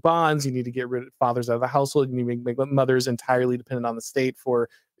family bonds. You need to get rid of fathers out of the household. You need to make mothers entirely dependent on the state for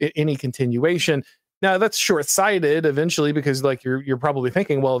any continuation. Now that's short-sighted eventually, because like you're probably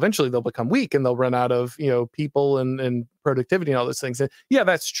thinking, well, eventually they'll become weak and they'll run out of people and productivity and all those things. And yeah,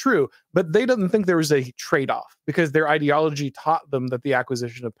 that's true, but they didn't think there was a trade-off, because their ideology taught them that the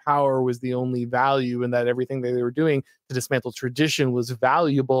acquisition of power was the only value, and that everything that they were doing to dismantle tradition was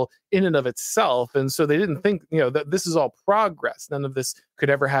valuable in and of itself. And so they didn't think that this is all progress. None of this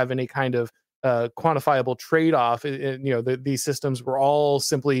could ever have any kind of quantifiable trade-off. These systems were all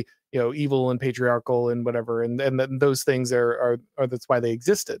simply evil and patriarchal and whatever, and those things are that's why they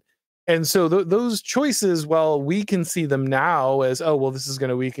existed. And so those choices, well, we can see them now as, oh, well, this is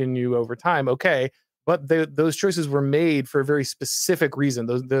going to weaken you over time. Okay. But those choices were made for a very specific reason.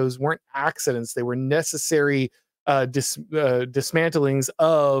 Those weren't accidents. They were necessary dismantlings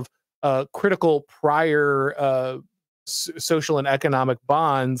of critical prior social and economic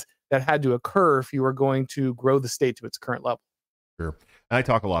bonds that had to occur if you were going to grow the state to its current level. Sure. I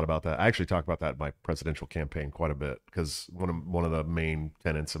talk a lot about that. I actually talk about that in my presidential campaign quite a bit, because one of the main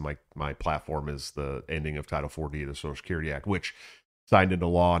tenets of my platform is the ending of Title 40 of the Social Security Act, which signed into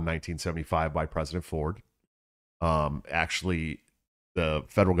law in 1975 by President Ford. Actually, the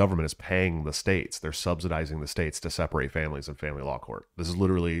federal government is paying the states. They're subsidizing the states to separate families in family law court. This is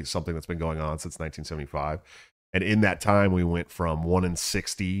literally something that's been going on since 1975. And in that time, we went from 1 in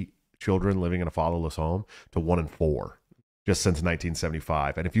 60 children living in a fatherless home to 1 in 4. Just since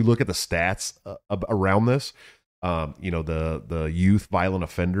 1975. And if you look at the stats around this, the youth violent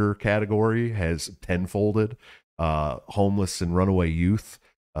offender category has tenfolded. Homeless and runaway youth,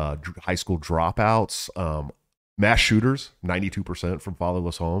 high school dropouts, mass shooters, 92% from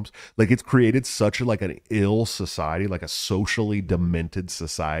fatherless homes. Like, it's created such an ill society, like a socially demented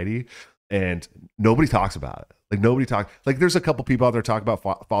society, and nobody talks about it. There's a couple people out there talk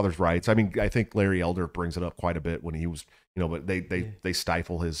about father's rights. I mean, I think Larry Elder brings it up quite a bit when he was, but they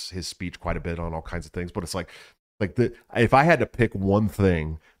stifle his speech quite a bit on all kinds of things. But it's if I had to pick one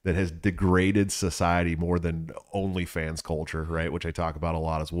thing that has degraded society more than OnlyFans culture, right, which I talk about a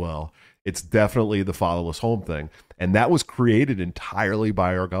lot as well, it's definitely the fatherless home thing. And that was created entirely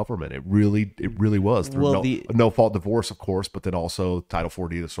by our government. It really was through no fault divorce, of course, but then also Title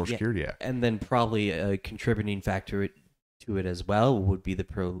 40 of the Social Security Act. And then probably a contributing factor to it as well would be the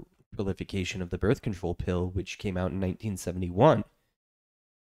proliferation of the birth control pill, which came out in 1971.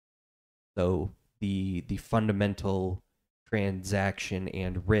 So the fundamental transaction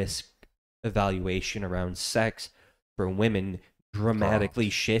and risk evaluation around sex for women dramatically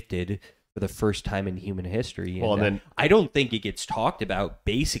shifted for the first time in human history. And I don't think it gets talked about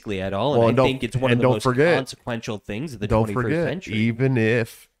basically at all. And I think it's one of the most consequential things of the 21st century. Even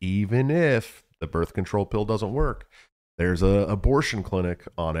if the birth control pill doesn't work, there's a abortion clinic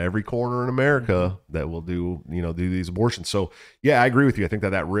on every corner in America that will do these abortions. So yeah, I agree with you. I think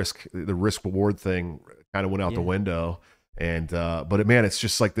the risk reward thing kind of went out the window. And but man, it's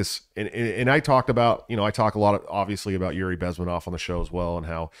just like this. And I talked about, I talk a lot obviously about Yuri Bezmenov on the show as well, and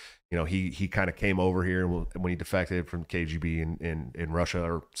how he kind of came over here when he defected from KGB in Russia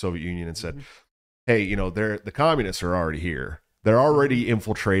or Soviet Union and said, hey, the communists are already here. They're already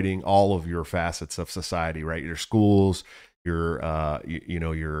infiltrating all of your facets of society, right? Your schools, your well,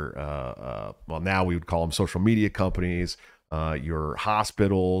 now we would call them social media companies, your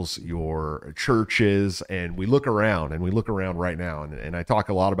hospitals, your churches. And we look around right now. And I talk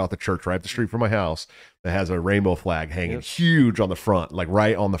a lot about the church right up the street from my house that has a rainbow flag hanging huge on the front, like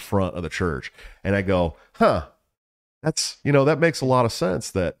right on the front of the church. And I go, that's, that makes a lot of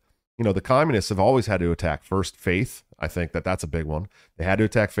sense that, the communists have always had to attack first faith. I think that's a big one. They had to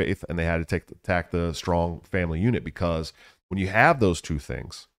attack faith, and they had to attack the strong family unit, because when you have those two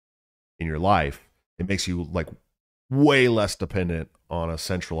things in your life, it makes you like way less dependent on a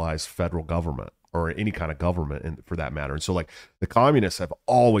centralized federal government or any kind of government for that matter. And so like the communists have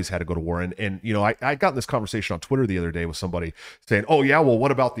always had to go to war. And I got in this conversation on Twitter the other day with somebody saying, oh yeah, well,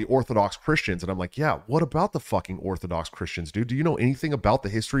 what about the Orthodox Christians? And I'm like, yeah, what about the fucking Orthodox Christians, dude? Do you know anything about the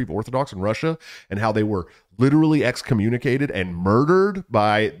history of Orthodox in Russia and how they were literally excommunicated and murdered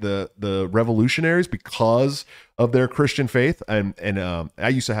by the revolutionaries because of their Christian faith? And I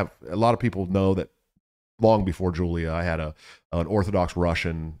used to have, a lot of people know that long before Julia, I had an Orthodox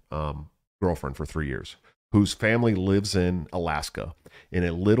Russian girlfriend for 3 years whose family lives in Alaska in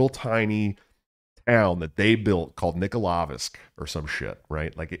a little tiny town that they built called Nikolaevsk or some shit,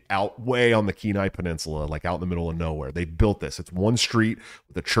 right? Like out way on the Kenai Peninsula, like out in the middle of nowhere. They built this. It's one street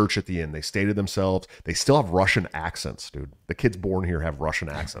with a church at the end. They stated themselves. They still have Russian accents, dude. The kids born here have Russian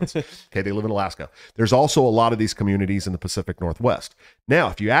accents. Okay, they live in Alaska. There's also a lot of these communities in the Pacific Northwest.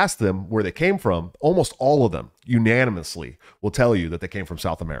 Now, if you ask them where they came from, almost all of them unanimously will tell you that they came from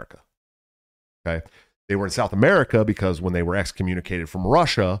South America. Okay, they were in South America because when they were excommunicated from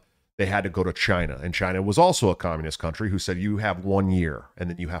Russia, they had to go to China. And China was also a communist country who said, you have 1 year and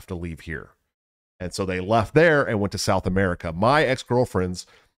then you have to leave here. And so they left there and went to South America. My ex-girlfriend's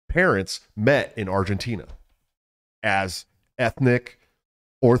parents met in Argentina as ethnic,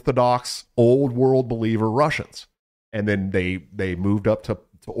 Orthodox, old world believer Russians. And then they moved up to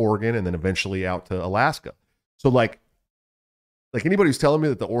Oregon and then eventually out to Alaska. So like anybody who's telling me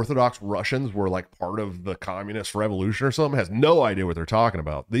that the Orthodox Russians were like part of the communist revolution or something has no idea what they're talking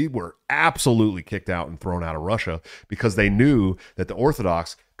about. They were absolutely kicked out and thrown out of Russia because they knew that the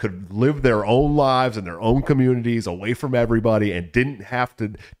Orthodox could live their own lives in their own communities away from everybody and didn't have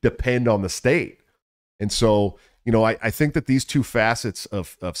to depend on the state. And so, I think that these two facets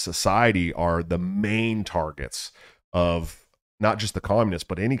of society are the main targets of not just the communists,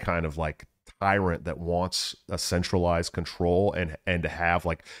 but any kind of like tyrant that wants a centralized control and to have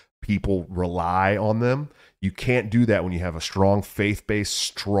like people rely on them. You can't do that when you have a strong faith-based,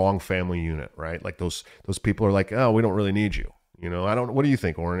 strong family unit, right? Like those people are like, oh, we don't really need you. What do you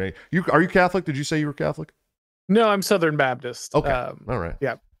think, Auron? Are you Catholic? Did you say you were Catholic? No, I'm Southern Baptist. Okay. All right.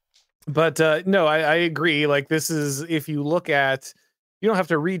 Yeah. But no, I agree. Like this is, if you look at, you don't have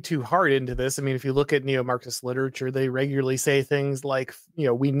to read too hard into this. I mean, if you look at neo-Marxist literature, they regularly say things like,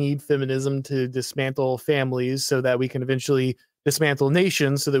 we need feminism to dismantle families so that we can eventually dismantle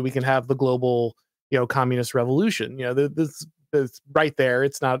nations so that we can have the global, communist revolution. This right there.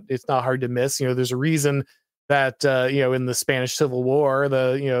 It's not hard to miss. There's a reason that, in the Spanish Civil War,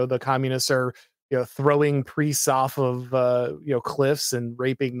 the communists are, throwing priests off of, cliffs and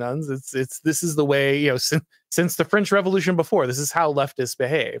raping nuns. This is the way, since the French Revolution before, this is how leftists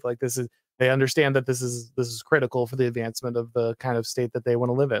behave. Like they understand that this is critical for the advancement of the kind of state that they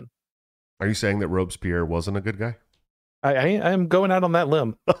want to live in. Are you saying that Robespierre wasn't a good guy? I am going out on that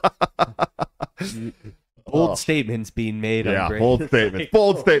limb. Bold statements being made. Yeah, bold statements.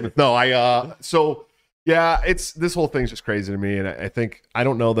 Bold statements. No, yeah, this whole thing's just crazy to me, and I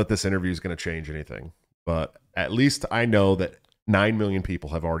don't know that this interview is going to change anything, but at least I know that 9 million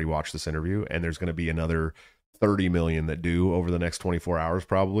people have already watched this interview, and there's going to be another 30 million that do over the next 24 hours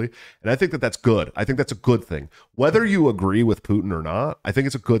probably, and I think that that's good. I think that's a good thing. Whether you agree with Putin or not, I think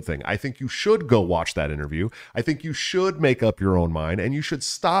it's a good thing. I think you should go watch that interview. I think you should make up your own mind, and you should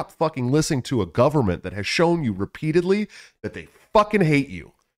stop fucking listening to a government that has shown you repeatedly that they fucking hate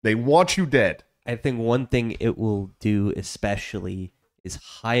you. They want you dead. I think one thing it will do especially is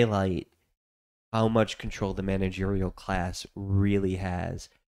highlight how much control the managerial class really has,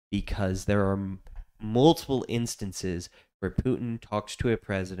 because there are multiple instances where Putin talks to a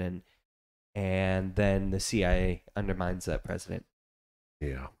president and then the CIA undermines that president.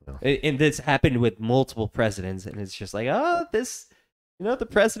 Yeah. And this happened with multiple presidents, and it's just like, the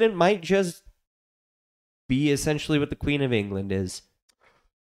president might just be essentially what the Queen of England is.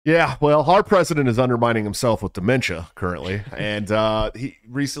 Yeah, well, our president is undermining himself with dementia currently, and he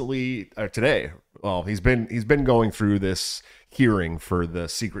recently, or today, well, he's been going through this hearing for the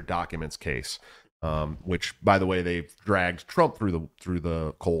secret documents case, which, by the way, they've dragged Trump through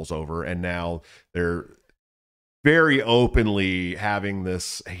the coals over, and now they're very openly having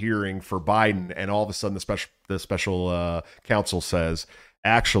this hearing for Biden, and all of a sudden the special counsel says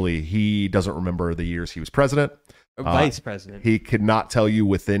actually he doesn't remember the years he was president. Vice president. He could not tell you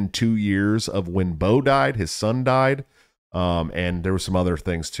within 2 years of when Beau died, his son died, and there were some other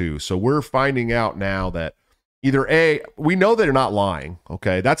things too. So we're finding out now that either A, we know they're not lying.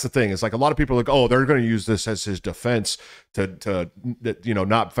 Okay, that's the thing. It's like a lot of people are like, oh, they're going to use this as his defense to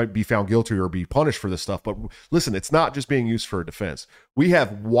not be found guilty or be punished for this stuff. But listen, it's not just being used for a defense. We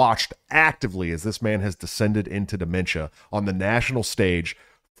have watched actively as this man has descended into dementia on the national stage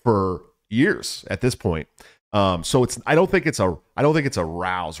for years at this point. So I don't think it's a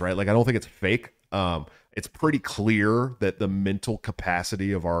rouse, right? Like, I don't think it's fake. It's pretty clear that the mental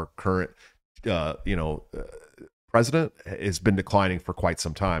capacity of our current, president has been declining for quite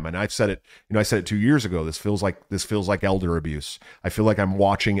some time. And I've said it, I said it 2 years ago. This feels like elder abuse. I feel like I'm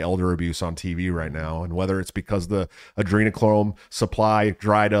watching elder abuse on TV right now. And whether it's because the adrenochrome supply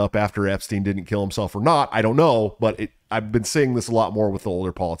dried up after Epstein didn't kill himself or not, I don't know. But I've been seeing this a lot more with the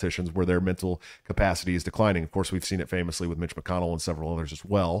older politicians where their mental capacity is declining. Of course, we've seen it famously with Mitch McConnell and several others as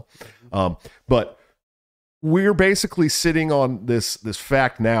well. But we're basically sitting on this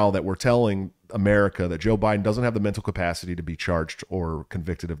fact now that we're telling America that Joe Biden doesn't have the mental capacity to be charged or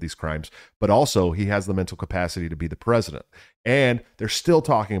convicted of these crimes, but also he has the mental capacity to be the president. And they're still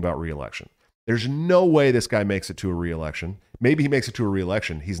talking about re-election. There's no way this guy makes it to a re-election. Maybe he makes it to a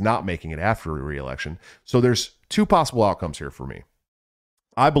re-election. He's not making it after a re-election. So there's two possible outcomes here for me.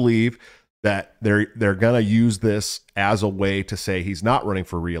 I believe that they're going to use this as a way to say he's not running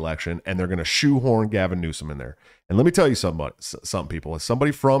for re-election, and they're going to shoehorn Gavin Newsom in there. And let me tell you some people, as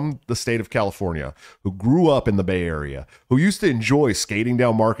somebody from the state of California who grew up in the Bay Area, who used to enjoy skating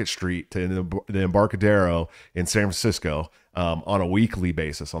down Market Street to the Embarcadero in San Francisco on a weekly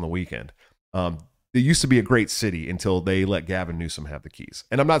basis on the weekend. It used to be a great city until they let Gavin Newsom have the keys.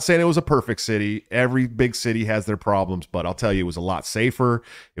 And I'm not saying it was a perfect city. Every big city has their problems, but I'll tell you, it was a lot safer.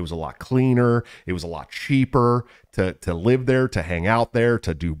 It was a lot cleaner. It was a lot cheaper to live there, to hang out there,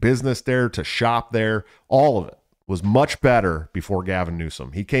 to do business there, to shop there. All of it was much better before Gavin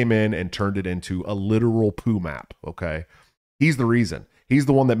Newsom. He came in and turned it into a literal poo map, okay? He's the reason. He's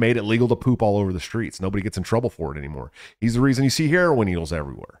the one that made it legal to poop all over the streets. Nobody gets in trouble for it anymore. He's the reason you see heroin needles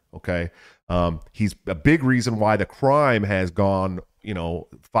everywhere, okay? He's a big reason why the crime has gone,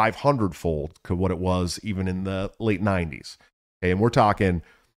 500-fold to what it was even in the late 90s. Okay, and we're talking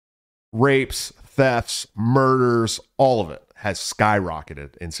rapes, thefts, murders, all of it has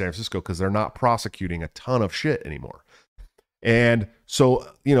skyrocketed in San Francisco because they're not prosecuting a ton of shit anymore. And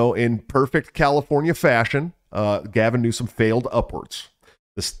so, in perfect California fashion, Gavin Newsom failed upwards.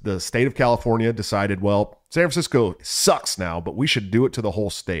 The state of California decided, well, San Francisco sucks now, but we should do it to the whole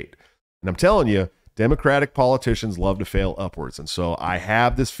state. And I'm telling you, Democratic politicians love to fail upwards. And so I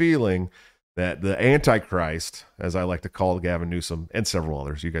have this feeling that the Antichrist, as I like to call Gavin Newsom and several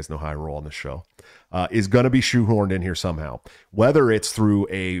others, you guys know how I roll on this show, is going to be shoehorned in here somehow. Whether it's through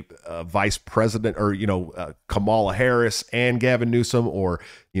a vice president or, Kamala Harris and Gavin Newsom, or,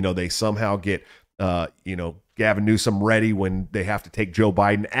 they somehow get, Gavin Newsom ready when they have to take Joe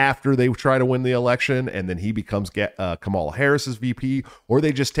Biden after they try to win the election, and then he becomes Kamala Harris's VP, or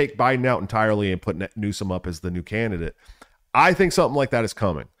they just take Biden out entirely and put Newsom up as the new candidate. I think something like that is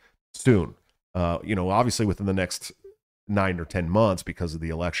coming soon. Obviously within the next 9 or 10 months because of the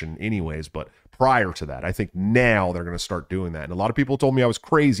election anyways, but prior to that, I think now they're going to start doing that. And a lot of people told me I was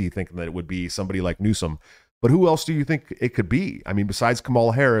crazy thinking that it would be somebody like Newsom. But who else do you think it could be? I mean, besides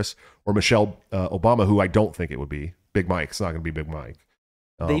Kamala Harris or Michelle Obama, who I don't think it would be. Big Mike. It's not going to be Big Mike.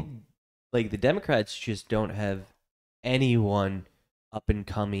 The Democrats just don't have anyone up and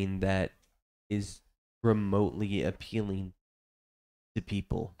coming that is remotely appealing to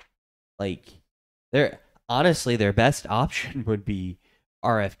people. Their best option would be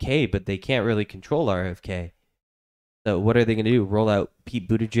RFK, but they can't really control RFK. So what are they going to do? Roll out Pete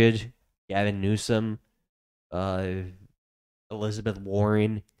Buttigieg, Gavin Newsom, Elizabeth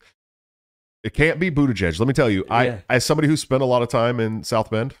Warren? It can't be Buttigieg. Let me tell you, I as somebody who spent a lot of time in South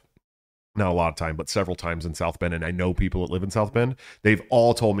Bend, not a lot of time, but several times in South Bend, and I know people that live in South Bend, they've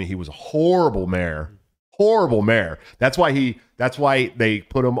all told me he was a horrible mayor, horrible mayor. That's why they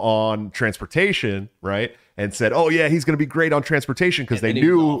put him on transportation, right? And said, "Oh yeah, he's going to be great on transportation," because they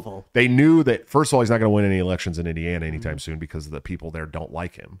knew that first of all, he's not going to win any elections in Indiana anytime soon because the people there don't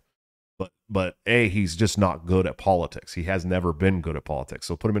like him. But he's just not good at politics. He has never been good at politics.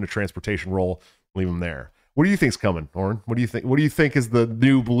 So put him in a transportation role, leave him there. What do you think's coming, Auron? What do you think? What do you think is the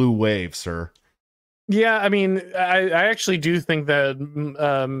new blue wave, sir? Yeah, I mean, I actually do think that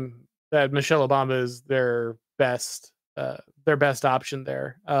that Michelle Obama is their best option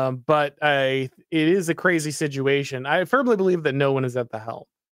there. But it is a crazy situation. I firmly believe that no one is at the helm,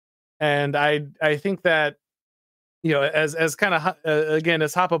 and I think that, you know, as kind of again,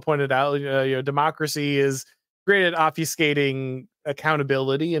 as Hapa pointed out, you know, democracy is great at obfuscating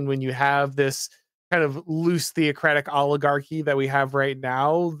accountability, and when you have this kind of loose theocratic oligarchy that we have right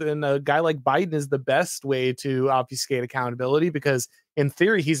now, then a guy like Biden is the best way to obfuscate accountability, because in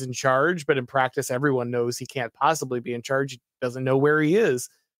theory he's in charge, but in practice everyone knows he can't possibly be in charge. He doesn't know where he is,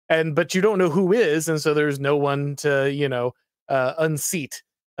 but you don't know who is, and so there's no one to, you know, unseat,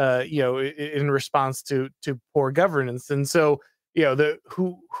 you know, in response to poor governance. And so, you know,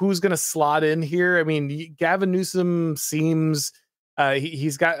 who's going to slot in here? I mean, Gavin Newsom seems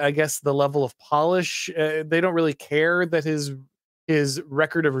he's got, I guess, the level of polish. They don't really care that his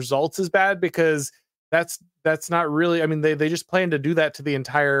record of results is bad, because that's not really, I mean, they just plan to do that to the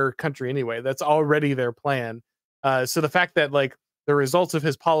entire country anyway. That's already their plan. So the fact that, like, the results of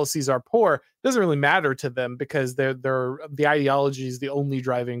his policies are poor doesn't really matter to them, because the ideology is the only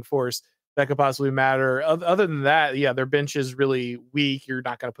driving force that could possibly matter. Other than that, yeah, their bench is really weak. You're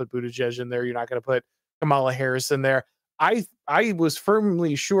not going to put Buttigieg in there. You're not going to put Kamala Harris in there. I was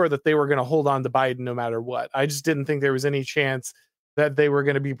firmly sure that they were going to hold on to Biden no matter what. I just didn't think there was any chance that they were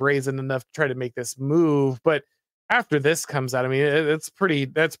going to be brazen enough to try to make this move. But after this comes out, I mean,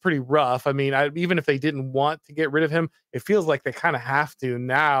 that's pretty rough. I mean, even if they didn't want to get rid of him, it feels like they kind of have to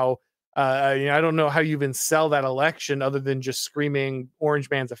now. You know, I don't know how you even sell that election other than just screaming Orange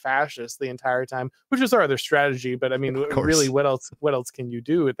Man's a fascist the entire time, which is our other strategy. But I mean, really, what else can you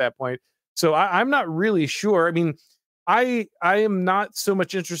do at that point? So I'm not really sure. I mean, I am not so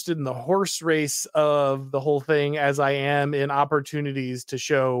much interested in the horse race of the whole thing as I am in opportunities to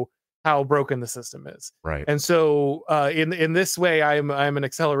show how broken the system is. Right. And so in this way, I'm an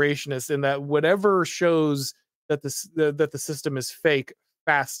accelerationist in that whatever shows that the system is fake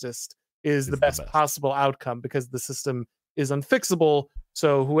fastest is the best possible outcome, because the system is unfixable.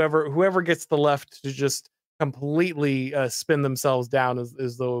 So whoever gets the left to just completely spin themselves down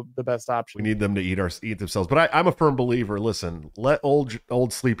is the best option. We need them to eat themselves. But I'm a firm believer. Listen, let old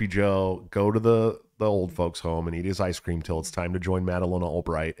Sleepy Joe go to the old folks home and eat his ice cream till it's time to join Madeleine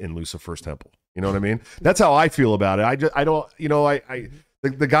Albright in Lucifer's Temple. You know what I mean? That's how I feel about it. I don't, you know,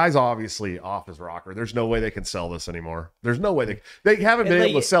 the guy's obviously off his rocker. There's no way they can sell this anymore. There's no way they haven't been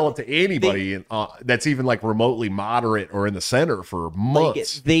able to sell it to anybody that's even like remotely moderate or in the center for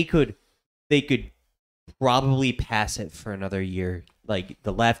months. They could probably pass it for another year. Like,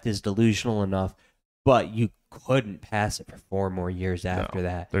 the left is delusional enough, but you couldn't pass it for 4 more years after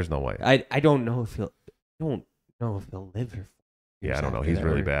that. There's no way. I don't know if he'll live for. Yeah, I don't know. He's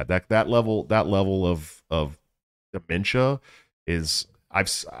really bad. That level of dementia is. I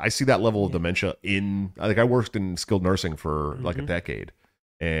see that level of dementia I worked in skilled nursing for like a decade,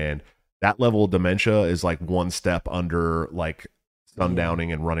 and that level of dementia is like one step under like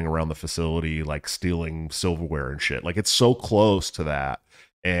sundowning and running around the facility, like stealing silverware and shit. Like, it's so close to that.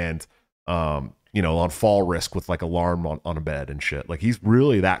 And, you know, on fall risk with like alarm on a bed and shit. Like, he's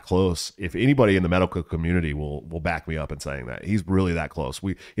really that close. If anybody in the medical community will back me up in saying that, he's really that close.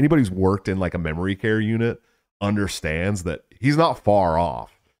 Anybody who's worked in like a memory care unit understands that he's not far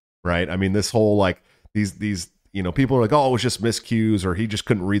off, right? I mean, this whole like these you know, people are like, oh, it was just miscues, or he just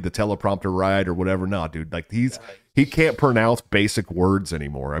couldn't read the teleprompter right, or whatever. No, dude, like he can't pronounce basic words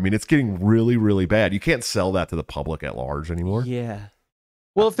anymore. I mean, it's getting really, really bad. You can't sell that to the public at large anymore. Yeah.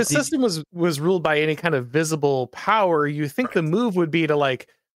 Well, if the system was ruled by any kind of visible power, you think the move would be to like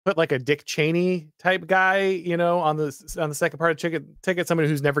put like a Dick Cheney type guy, you know, on the second part of ticket, somebody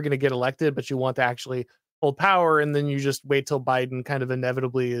who's never going to get elected, but you want to actually hold power, and then you just wait till Biden kind of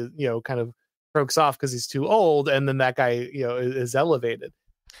inevitably, you know, kind of croaks off because he's too old, and then that guy, you know, is elevated.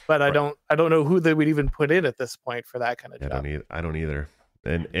 But I don't know who they would even put in at this point for that kind of job. I don't either.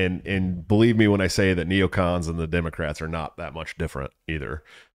 And believe me when I say that neocons and the Democrats are not that much different either.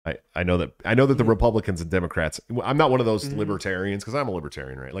 I know that the Republicans and Democrats, I'm not one of those libertarians, because I'm a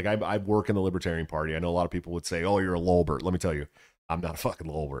libertarian, right? Like, I work in the Libertarian Party. I know a lot of people would say, oh, you're a lulbert. Let me tell you, I'm not a fucking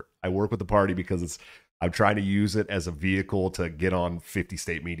lulbert. I work with the party because I'm trying to use it as a vehicle to get on 50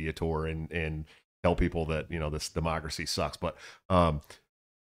 state media tour and tell people that, you know, this democracy sucks. But I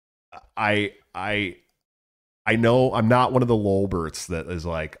know I'm not one of the lolberts that is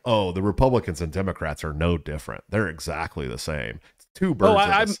like, oh, the Republicans and Democrats are no different. They're exactly the same. It's two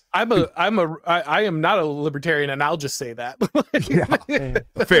birds. I am not a libertarian, and I'll just say that.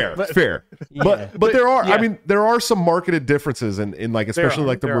 Fair. But there are, I mean, there are some marketed differences in like, especially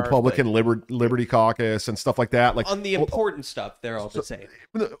like the Republican Liberty Caucus and stuff like that. Like on the important stuff, they're all the same.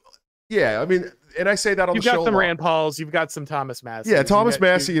 Yeah, I mean, and I say that on you've the show. You've got some Rand Pauls, you've got some Thomas Massey. Yeah, Thomas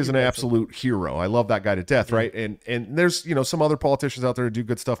Massey is an absolute hero. I love that guy to death, right? And there's, you know, some other politicians out there who do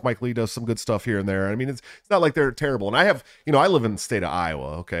good stuff. Mike Lee does some good stuff here and there. I mean, it's not like they're terrible. And I have, you know, I live in the state of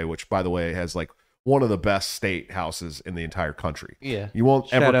Iowa, okay, which by the way has like one of the best state houses in the entire country. Yeah, you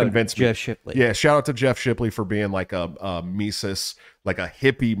won't ever convince me. Jeff Shipley. Yeah, shout out to Jeff Shipley for being like a Mises, like a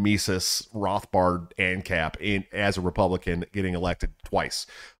hippie Mises Rothbard ANCAP as a Republican getting elected twice.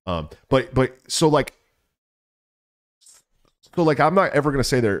 But so like I'm not ever going to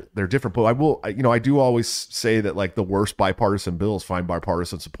say they're different, but I will, you know, I do always say that like the worst bipartisan bills find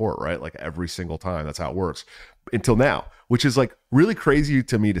bipartisan support, right? Like every single time. That's how it works until now, which is like really crazy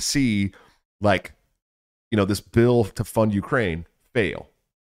to me to see, like, you know, this bill to fund Ukraine fail,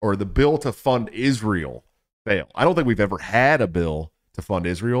 or the bill to fund Israel fail. I don't think we've ever had a bill to fund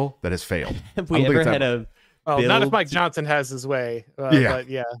Israel that has failed. Have we ever had a bill? Not if Mike Johnson has his way. Yeah. But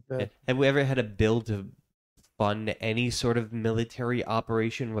yeah. Have we ever had a bill to fund any sort of military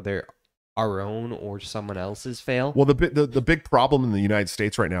operation, whether our own or someone else's, fail? Well, the big problem in the United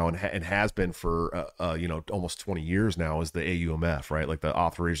States right now, and has been for you know, almost 20 years now, is the AUMF, right? Like the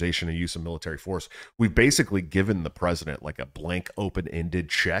authorization and use of military force. We've basically given the president like a blank, open-ended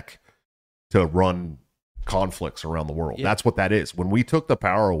check to run conflicts around the world. Yeah. That's what that is. When we took the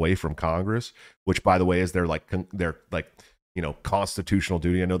power away from Congress, which by the way is their you know, constitutional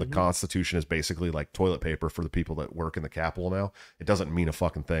duty. I know the Constitution is basically like toilet paper for the people that work in the Capitol now. It doesn't mean a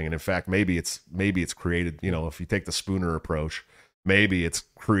fucking thing. And in fact, maybe it's created, you know, if you take the Spooner approach, maybe it's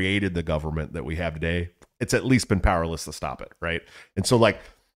created the government that we have today. It's at least been powerless to stop it, right? And so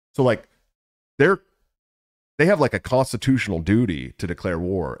they have like a constitutional duty to declare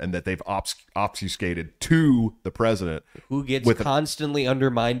war, and that they've obfuscated to the president, who gets constantly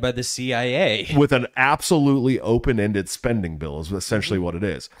undermined by the CIA with an absolutely open-ended spending bill is essentially what it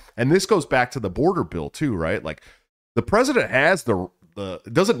is. And this goes back to the border bill too, right? Like the president has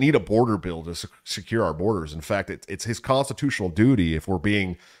doesn't need a border bill to secure our borders. In fact, it's his constitutional duty, if we're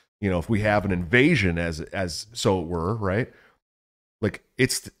being, you know, if we have an invasion as so it were, right? Like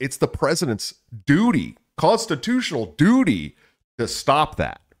it's the president's duty, constitutional duty, to stop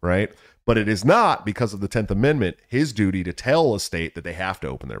that, right? But it is not, because of the 10th Amendment, his duty to tell a state that they have to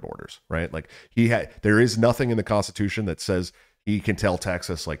open their borders, right? Like there is nothing in the Constitution that says he can tell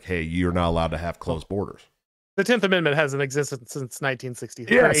Texas, like, hey, you're not allowed to have closed borders. The 10th Amendment hasn't existed since 1960,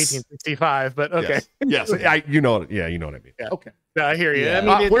 yes. 1865, but okay. Yes. You know what I mean. Yeah. Okay. I hear you. Yeah.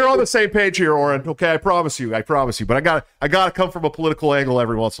 I mean, we're on the same page here, Auron. Okay, I promise you. But I gotta come from a political angle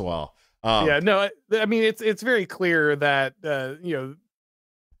every once in a while. I mean, it's very clear that you know,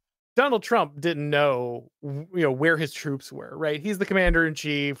 Donald Trump didn't know, you know, where his troops were, right? He's the commander in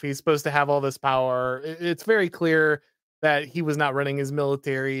chief. He's supposed to have all this power. It's very clear that he was not running his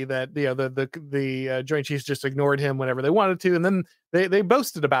military, that, you know, the Joint Chiefs just ignored him whenever they wanted to, and then they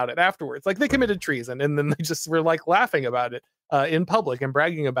boasted about it afterwards, like they committed treason, and then they just were like laughing about it in public and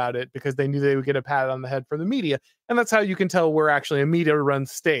bragging about it because they knew they would get a pat on the head from the media. And that's how you can tell we're actually a media-run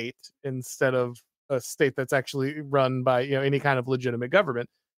state instead of a state that's actually run by, you know, any kind of legitimate government,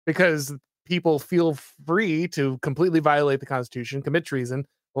 because people feel free to completely violate the Constitution, commit treason,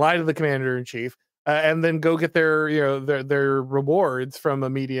 lie to the commander in chief, and then go get their, you know, their rewards from a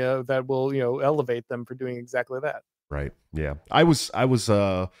media that will, you know, elevate them for doing exactly that. Right. Yeah. I was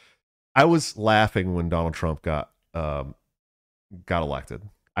laughing when Donald Trump got elected.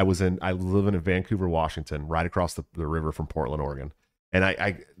 I live in Vancouver, Washington, right across the river from Portland, Oregon. And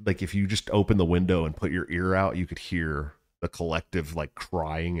I like, if you just open the window and put your ear out, you could hear the collective like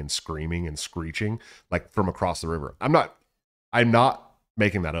crying and screaming and screeching like from across the river. I'm not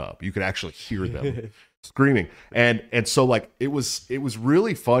making that up. You could actually hear them screaming. And so like it was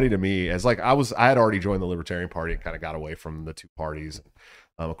really funny to me, as like I had already joined the Libertarian Party and kind of got away from the two parties.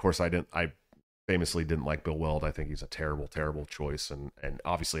 Of course I famously didn't like Bill Weld. I think he's a terrible, terrible choice. And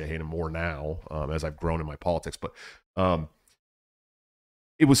obviously I hate him more now as I've grown in my politics. But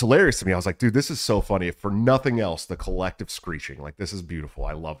it was hilarious to me. I was like, dude, this is so funny. If for nothing else, the collective screeching, like, this is beautiful.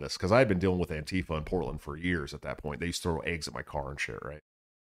 I love this. Because I had been dealing with Antifa in Portland for years at that point. They used to throw eggs at my car and shit, right?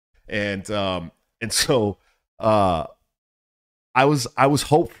 And so I was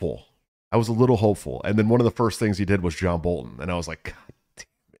hopeful I was a little hopeful. And then one of the first things he did was John Bolton. And I was like, God damn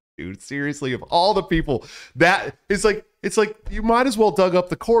it, dude, seriously, of all the people, that is like, it's like you might as well dug up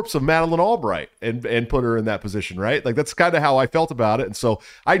the corpse of Madeleine Albright and put her in that position, right? Like that's kind of how I felt about it. And so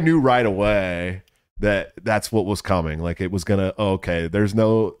I knew right away that that's what was coming. Like it was gonna, okay, there's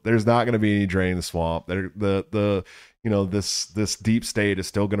not gonna be any drain in the swamp. This deep state is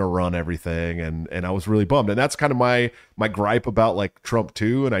still gonna run everything, and I was really bummed. And that's kind of my gripe about like Trump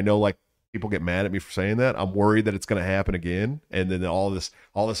too. And I know like people get mad at me for saying that. I'm worried that it's gonna happen again, and then all this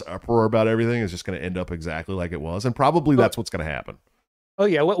uproar about everything is just gonna end up exactly like it was, and probably that's what's gonna happen. Oh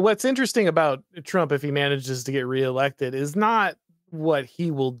yeah, what's interesting about Trump if he manages to get reelected is not what he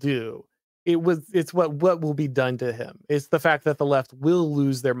will do. It's what will be done to him. It's the fact that the left will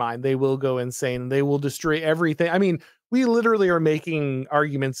lose their mind. They will go insane. They will destroy everything. I mean, we literally are making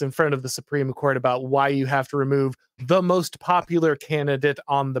arguments in front of the Supreme Court about why you have to remove the most popular candidate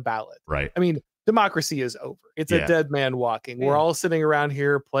on the ballot. Right. I mean, democracy is over. It's a dead man walking. We're all sitting around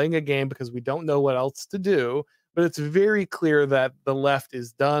here playing a game because we don't know what else to do. But it's very clear that the left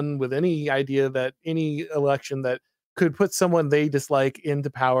is done with any idea that any election that could put someone they dislike into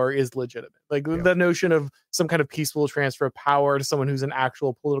power is legitimate. Like the notion of some kind of peaceful transfer of power to someone who's an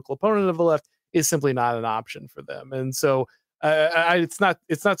actual political opponent of the left is simply not an option for them. And so it's not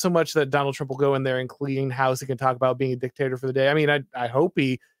so much that Donald Trump will go in there and clean house. He can talk about being a dictator for the day. I mean, I hope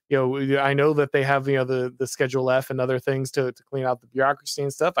he, I know that they have, the Schedule F and other things to clean out the bureaucracy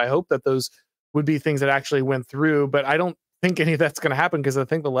and stuff. I hope that those would be things that actually went through, but I don't think any of that's going to happen because I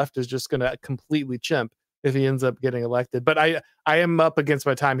think the left is just going to completely chimp if he ends up getting elected. But I am up against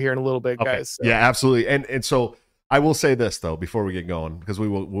my time here in a little bit, guys. So. Yeah, absolutely. And so I will say this though before we get going, because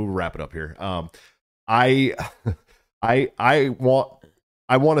we'll wrap it up here. I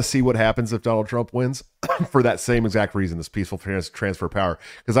want to see what happens if Donald Trump wins for that same exact reason, this peaceful transfer of power,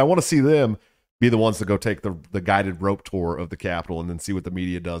 because I want to see them be the ones to go take the guided rope tour of the Capitol and then see what the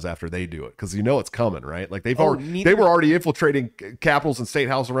media does after they do it. Because it's coming, right? Like they were already infiltrating capitals and state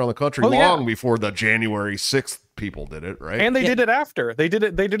houses around the country before the January 6th people did it, right? And they did it after. They did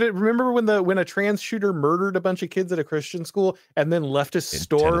it. Remember when a trans shooter murdered a bunch of kids at a Christian school and then leftists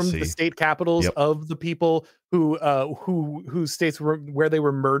stormed the state capitals of the people who states were where they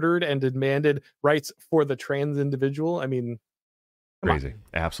were murdered and demanded rights for the trans individual? I mean, crazy.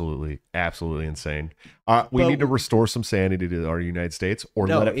 Absolutely insane. We need to restore some sanity to our United States or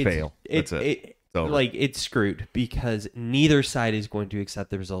let it fail. That's it. It's screwed because neither side is going to accept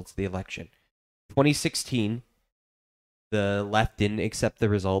the results of the election. 2016, the left didn't accept the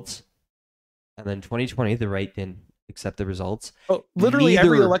results. And then 2020, the right didn't accept the results. Oh, literally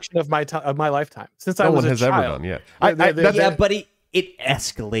every election of my lifetime since I was a child. Ever done, but it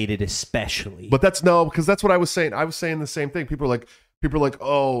escalated especially. But because that's what I was saying. I was saying the same thing. People are like,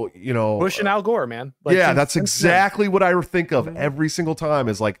 oh, Bush and Al Gore, man. That's exactly what I think of every single time.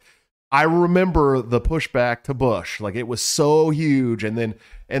 Is like, I remember the pushback to Bush, like it was so huge, and then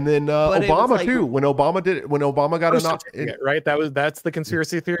Obama too. When Obama got right, that's the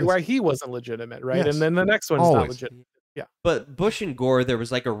conspiracy theory why he wasn't legitimate, right? Yes. And then the next one's not legitimate. Yeah, but Bush and Gore, there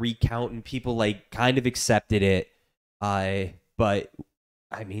was like a recount, and people like kind of accepted it. But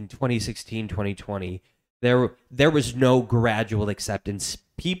I mean, 2016, 2020, there was no gradual acceptance.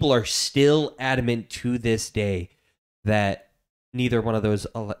 People are still adamant to this day that neither one of those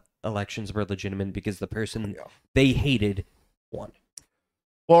elections were legitimate because the person they hated won.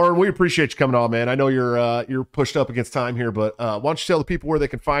 Lauren, we appreciate you coming on, man. I know you're pushed up against time here, but why don't you tell the people where they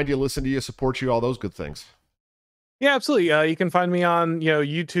can find you, listen to you, support you, all those good things. Yeah, absolutely. You can find me on,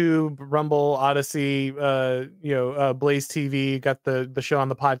 YouTube, Rumble, Odyssey, Blaze TV, got the show on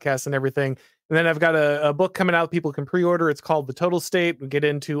the podcast and everything. And then I've got a book coming out people can pre-order. It's called The Total State. We get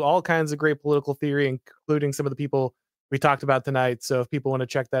into all kinds of great political theory, including some of the people we talked about tonight. So if people want to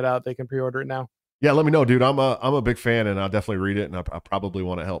check that out, they can pre-order it now. Yeah, let me know, dude. I'm a big fan, and I'll definitely read it, and I probably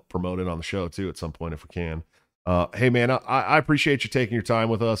want to help promote it on the show too at some point if we can. Hey, man, I appreciate you taking your time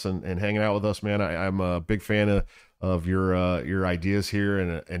with us and hanging out with us, man. I'm a big fan of your ideas here,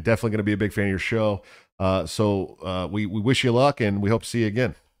 and definitely going to be a big fan of your show. So we wish you luck, and we hope to see you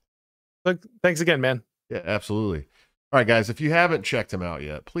again. Look, thanks again, man. Yeah, absolutely. All right, guys, if you haven't checked him out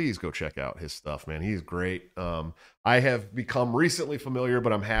yet, please go check out his stuff, man. He's great. I have become recently familiar,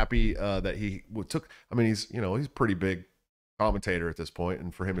 but I'm happy that he took. I mean, he's a pretty big commentator at this point,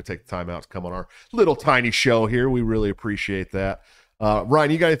 and for him to take the time out to come on our little tiny show here, we really appreciate that.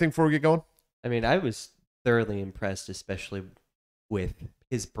 Ryan, you got anything before we get going? I mean, I was thoroughly impressed, especially with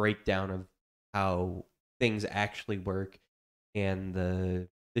his breakdown of how things actually work and the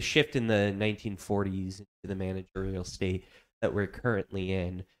shift in the 1940s into the managerial state that we're currently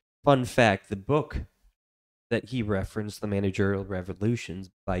in. fun fact: the book that he referenced, "The Managerial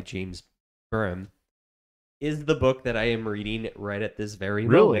Revolutions" by James Burham, is the book that I am reading right at this very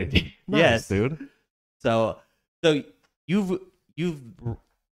moment. Nice, Yes, dude. So you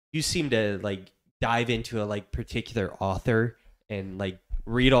seem to like dive into a like particular author and like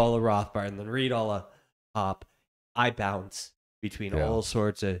read all of Rothbard and then read all of Hop. I bounce between all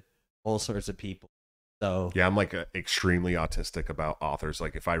sorts of people. So yeah, I'm like extremely autistic about authors.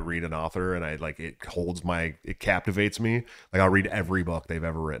 Like if I read an author and it captivates me, like I'll read every book they've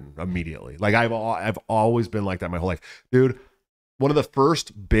ever written immediately. Like I've always been like that my whole life, dude. One of the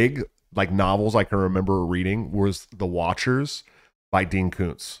first big like novels I can remember reading was The Watchers by Dean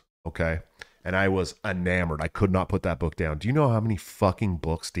Koontz. Okay. And I was enamored. I could not put that book down. Do you know how many fucking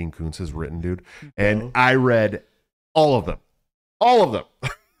books Dean Koontz has written, dude? And I read all of them. All of them.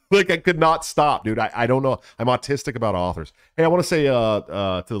 Like I could not stop, dude. I don't know. I'm autistic about authors. Hey, I want to say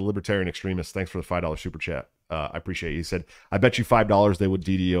to the Libertarian Extremist, thanks for the $5 super chat. I appreciate it. He said, I bet you $5 they would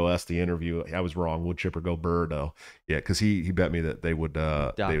DDoS the interview. I was wrong. Would Chipper go Birdo? Yeah, because he bet me that they would they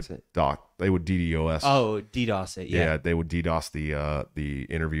would DDoS. Oh, DDoS it. Yeah, they would DDoS the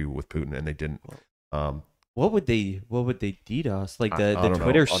interview with Putin, and they didn't. What would they DDoS? Like the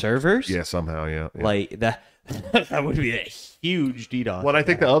Twitter servers? Yeah, somehow, yeah. Like that that would be a huge DDoS. Well, I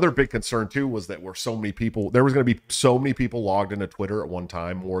think the other big concern too was that there was going to be so many people logged into Twitter at one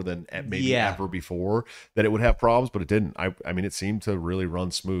time, more than maybe ever before, that it would have problems, but it didn't. I mean, it seemed to really run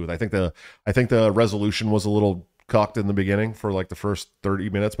smooth. I think the resolution was a little cucked in the beginning for like the first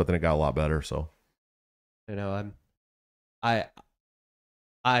 30 minutes, but then it got a lot better. So, you know, I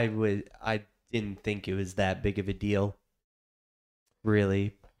didn't think it was that big of a deal,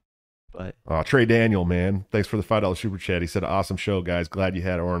 really. But Trey Daniel, man, thanks for the $5 super chat. He said, "Awesome show, guys. Glad you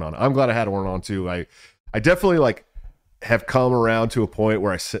had Auron on." I'm glad I had Auron on too. I definitely like have come around to a point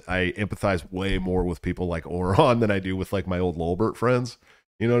where I empathize way more with people like Auron than I do with like my old Lolbert friends.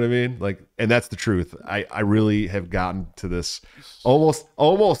 You know what I mean? Like, and that's the truth. I really have gotten to this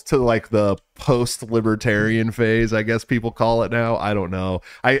almost to like the post-libertarian phase, I guess people call it now. I don't know.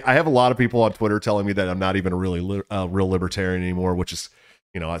 I have a lot of people on Twitter telling me that I'm not even a real libertarian anymore, which is,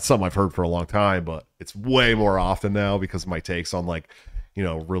 you know, it's something I've heard for a long time, but it's way more often now because of my takes on like, you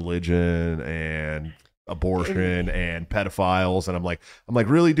know, religion and abortion and pedophiles. And I'm like,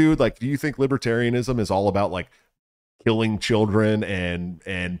 really, dude? Like, do you think libertarianism is all about like killing children and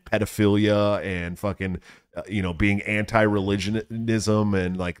pedophilia and fucking you know, being anti-religionism?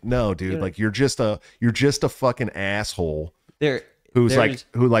 And like, no, dude, like you're just a fucking asshole who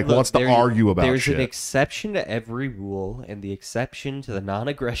wants to argue about there's shit. An exception to every rule, and the exception to the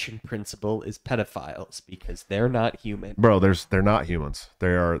non-aggression principle is pedophiles, because they're not human. Bro, they're not humans. They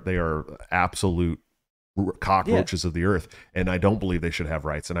are absolute cockroaches of the earth, and I don't believe they should have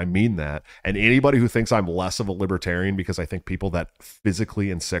rights, and I mean that. And anybody who thinks I'm less of a libertarian because I think people that physically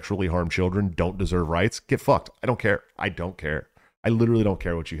and sexually harm children don't deserve rights, get fucked. I don't care. I literally don't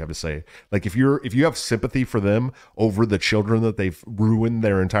care what you have to say. Like if you have sympathy for them over the children that they've ruined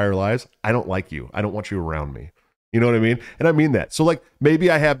their entire lives, I don't like you. I don't want you around me. You know what I mean? And I mean that. So like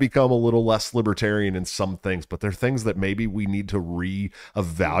maybe I have become a little less libertarian in some things, but there are things that maybe we need to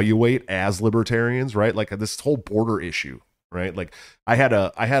reevaluate as libertarians, right? Like this whole border issue, right? Like I had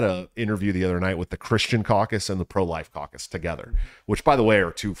a interview the other night with the Christian caucus and the pro-life caucus together, which by the way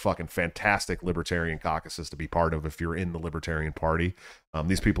are two fucking fantastic libertarian caucuses to be part of if you're in the Libertarian Party.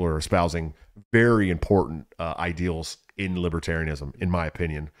 These people are espousing very important ideals in libertarianism, in my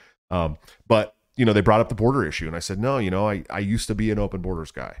opinion. But you know, they brought up the border issue, and I said, no, you know, I used to be an open borders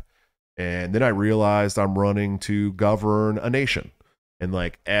guy. And then I realized I'm running to govern a nation. And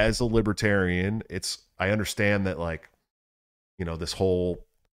like, as a libertarian, I understand that like, you know, this whole,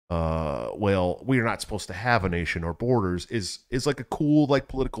 well, we are not supposed to have a nation or borders is like a cool, like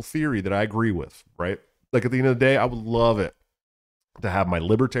political theory that I agree with, right? Like at the end of the day, I would love it to have my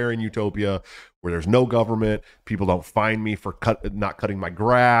libertarian utopia where there's no government, people don't find me for not cutting my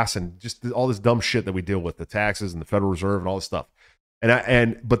grass, and just all this dumb shit that we deal with, the taxes and the Federal Reserve and all this stuff.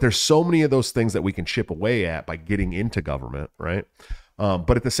 But there's so many of those things that we can chip away at by getting into government, right?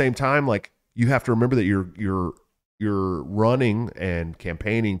 But at the same time, like you have to remember that you're running and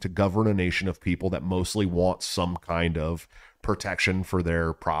campaigning to govern a nation of people that mostly want some kind of protection for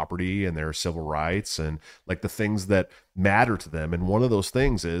their property and their civil rights and like the things that matter to them. And one of those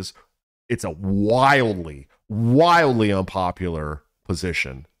things is it's a wildly unpopular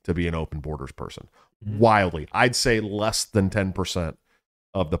position to be an open borders person. Wildly. I'd say less than 10%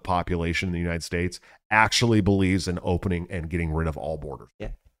 of the population in the United States actually believes in opening and getting rid of all borders. Yeah.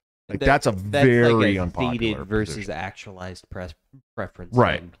 Like that's very like a unpopular versus position. actualized preference.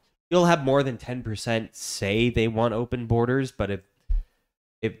 Right. And you'll have more than 10% say they want open borders, but if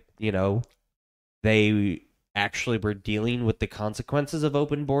they actually were dealing with the consequences of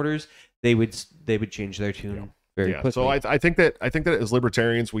open borders, they would change their tune very quickly. So I think that as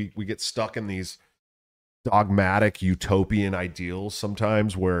libertarians, we get stuck in these dogmatic utopian ideals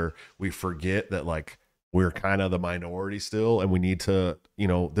sometimes where we forget that like we're kind of the minority still, and we need to,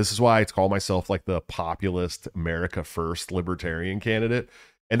 this is why I call myself like the populist America First libertarian candidate.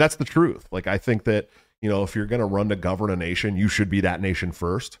 And that's the truth. Like, I think that, if you're going to run to govern a nation, you should be that nation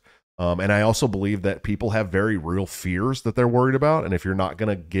first. And I also believe that people have very real fears that they're worried about. And if you're not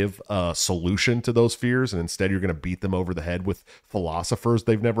going to give a solution to those fears, and instead you're going to beat them over the head with philosophers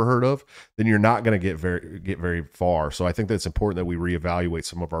they've never heard of, then you're not going to get very far. So I think that it's important that we reevaluate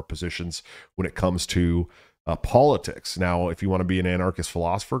some of our positions when it comes to politics. Now, if you want to be an anarchist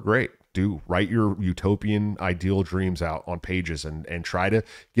philosopher, great. Write your utopian ideal dreams out on pages and try to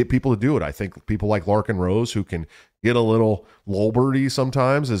get people to do it. I think people like Larkin Rose, who can get a little Lolberty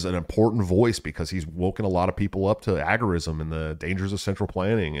sometimes, is an important voice because he's woken a lot of people up to agorism and the dangers of central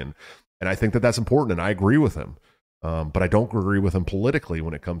planning. And I think that that's important, and I agree with him. But I don't agree with him politically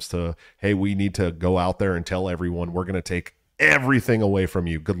when it comes to, hey, we need to go out there and tell everyone we're going to take everything away from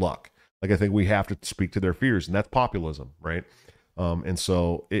you. Good luck. Like, I think we have to speak to their fears, and that's populism, right? And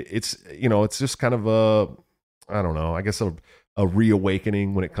so it's just kind of a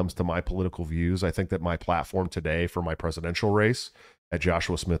reawakening when it comes to my political views. I think that my platform today for my presidential race at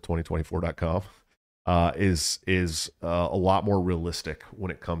joshuasmith2024.com is a lot more realistic when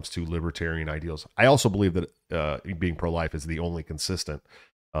it comes to libertarian ideals. I also believe that being pro-life is the only consistent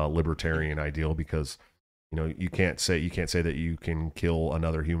libertarian ideal, because you can't say that you can kill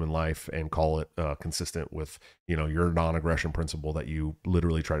another human life and call it consistent with your non-aggression principle that you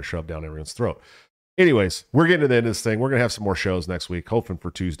literally try to shove down everyone's throat. Anyways, we're getting to the end of this thing. We're gonna have some more shows next week, hoping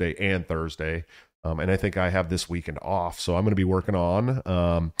for Tuesday and Thursday, and I think I have this weekend off, so I'm going to be working on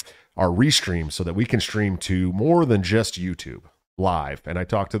our restream so that we can stream to more than just YouTube live. And I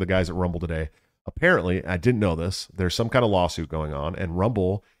talked to the guys at Rumble today. Apparently, I didn't know this, there's some kind of lawsuit going on, and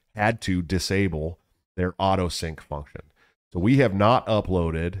Rumble had to disable their auto sync function. So we have not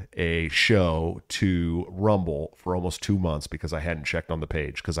uploaded a show to Rumble for almost 2 months because I hadn't checked on the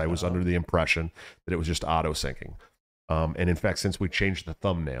page, because I was under the impression that it was just auto syncing. And in fact, since we changed the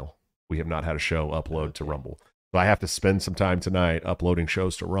thumbnail, we have not had a show upload to Rumble. So I have to spend some time tonight uploading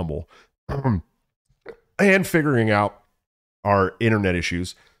shows to Rumble and figuring out our internet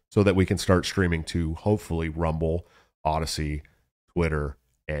issues so that we can start streaming to hopefully Rumble, Odyssey, Twitter,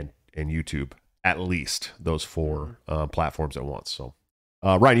 and YouTube. At least those 4 platforms at once. So,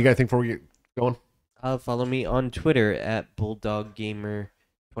 Ryan, you got anything before we get going? Follow me on Twitter at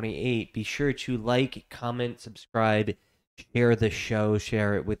BulldogGamer28. Be sure to like, comment, subscribe, share the show,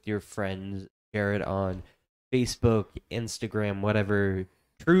 share it with your friends, share it on Facebook, Instagram, whatever,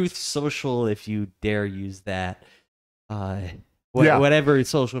 Truth Social, if you dare use that. Whatever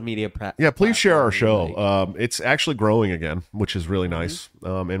social media please share our show. Like. It's actually growing again, which is really nice.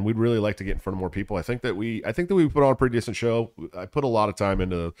 And we'd really like to get in front of more people. I think that we put on a pretty decent show. I put a lot of time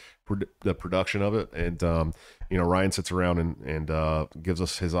into the production of it, and Ryan sits around and gives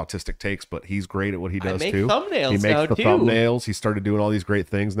us his autistic takes, but he's great at what he does too. Thumbnails he makes the thumbnails. He started doing all these great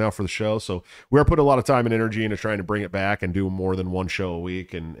things now for the show. So we're putting a lot of time and energy into trying to bring it back and do more than one show a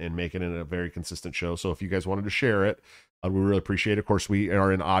week and make it a very consistent show. So if you guys wanted to share it, we really appreciate it. Of course, we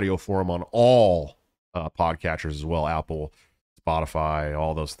are in audio form on all podcatchers as well, Apple, Spotify,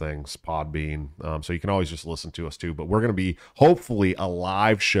 all those things, Podbean. So you can always just listen to us too. But we're going to be hopefully a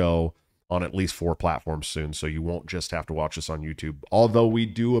live show on at least 4 platforms soon, so you won't just have to watch us on YouTube. Although we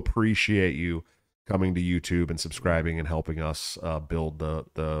do appreciate you coming to YouTube and subscribing and helping us build the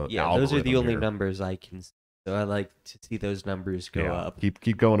those are the only numbers I can see. So I like to see those numbers go up.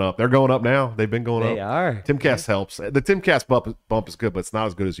 Keep going up. They're going up now. They've been going up. They are. Timcast helps. The Timcast bump is good, but it's not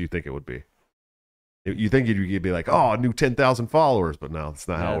as good as you think it would be. You think you'd be like, oh, a new 10,000 followers, but no, that's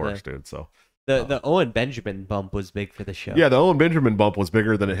not how it works, dude. So the Owen Benjamin bump was big for the show. Yeah, the Owen Benjamin bump was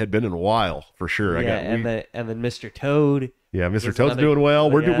bigger than it had been in a while, for sure. And then Mr. Toad. Yeah, Mr. Toad's doing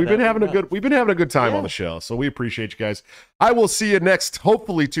well. We've been having a good time on the show, so we appreciate you guys. I will see you next,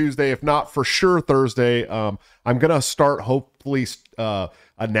 hopefully Tuesday, if not for sure Thursday. I'm gonna start hopefully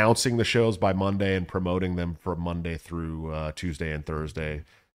announcing the shows by Monday and promoting them from Monday through Tuesday and Thursday.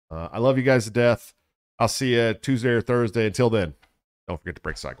 I love you guys to death. I'll see you Tuesday or Thursday. Until then, don't forget to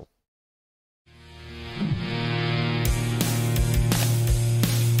break cycle.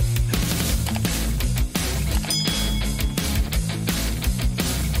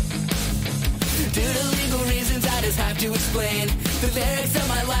 Due to legal reasons, I just have to to explain. The lyrics of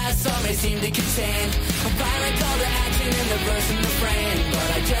my last song may seem to contain a violent call to action in the verse and refrain, but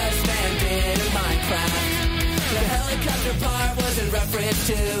I just landed in Minecraft. The helicopter part was in reference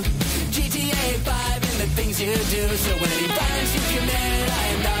to GTA 5 and the things you do. So any violence you commit, I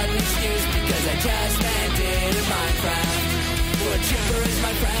am not an excuse, because I just landed in Minecraft. A chipper is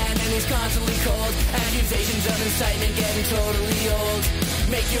my friend and he's constantly cold. Accusations of incitement getting totally old.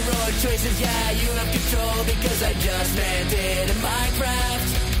 Make your own choices, yeah, you have control, because I just landed in Minecraft.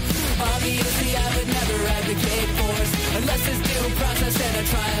 Obviously I would never advocate force, unless there's due process and a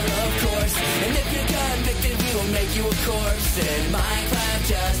trial, of course. And if you're convicted, we will make you a corpse. In Minecraft,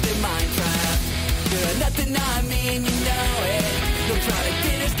 just in Minecraft. You're nothing, I mean, you know it. No product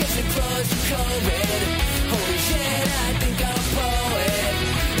dinners, get your clothes, you COVID. Holy shit, I think I'm pro.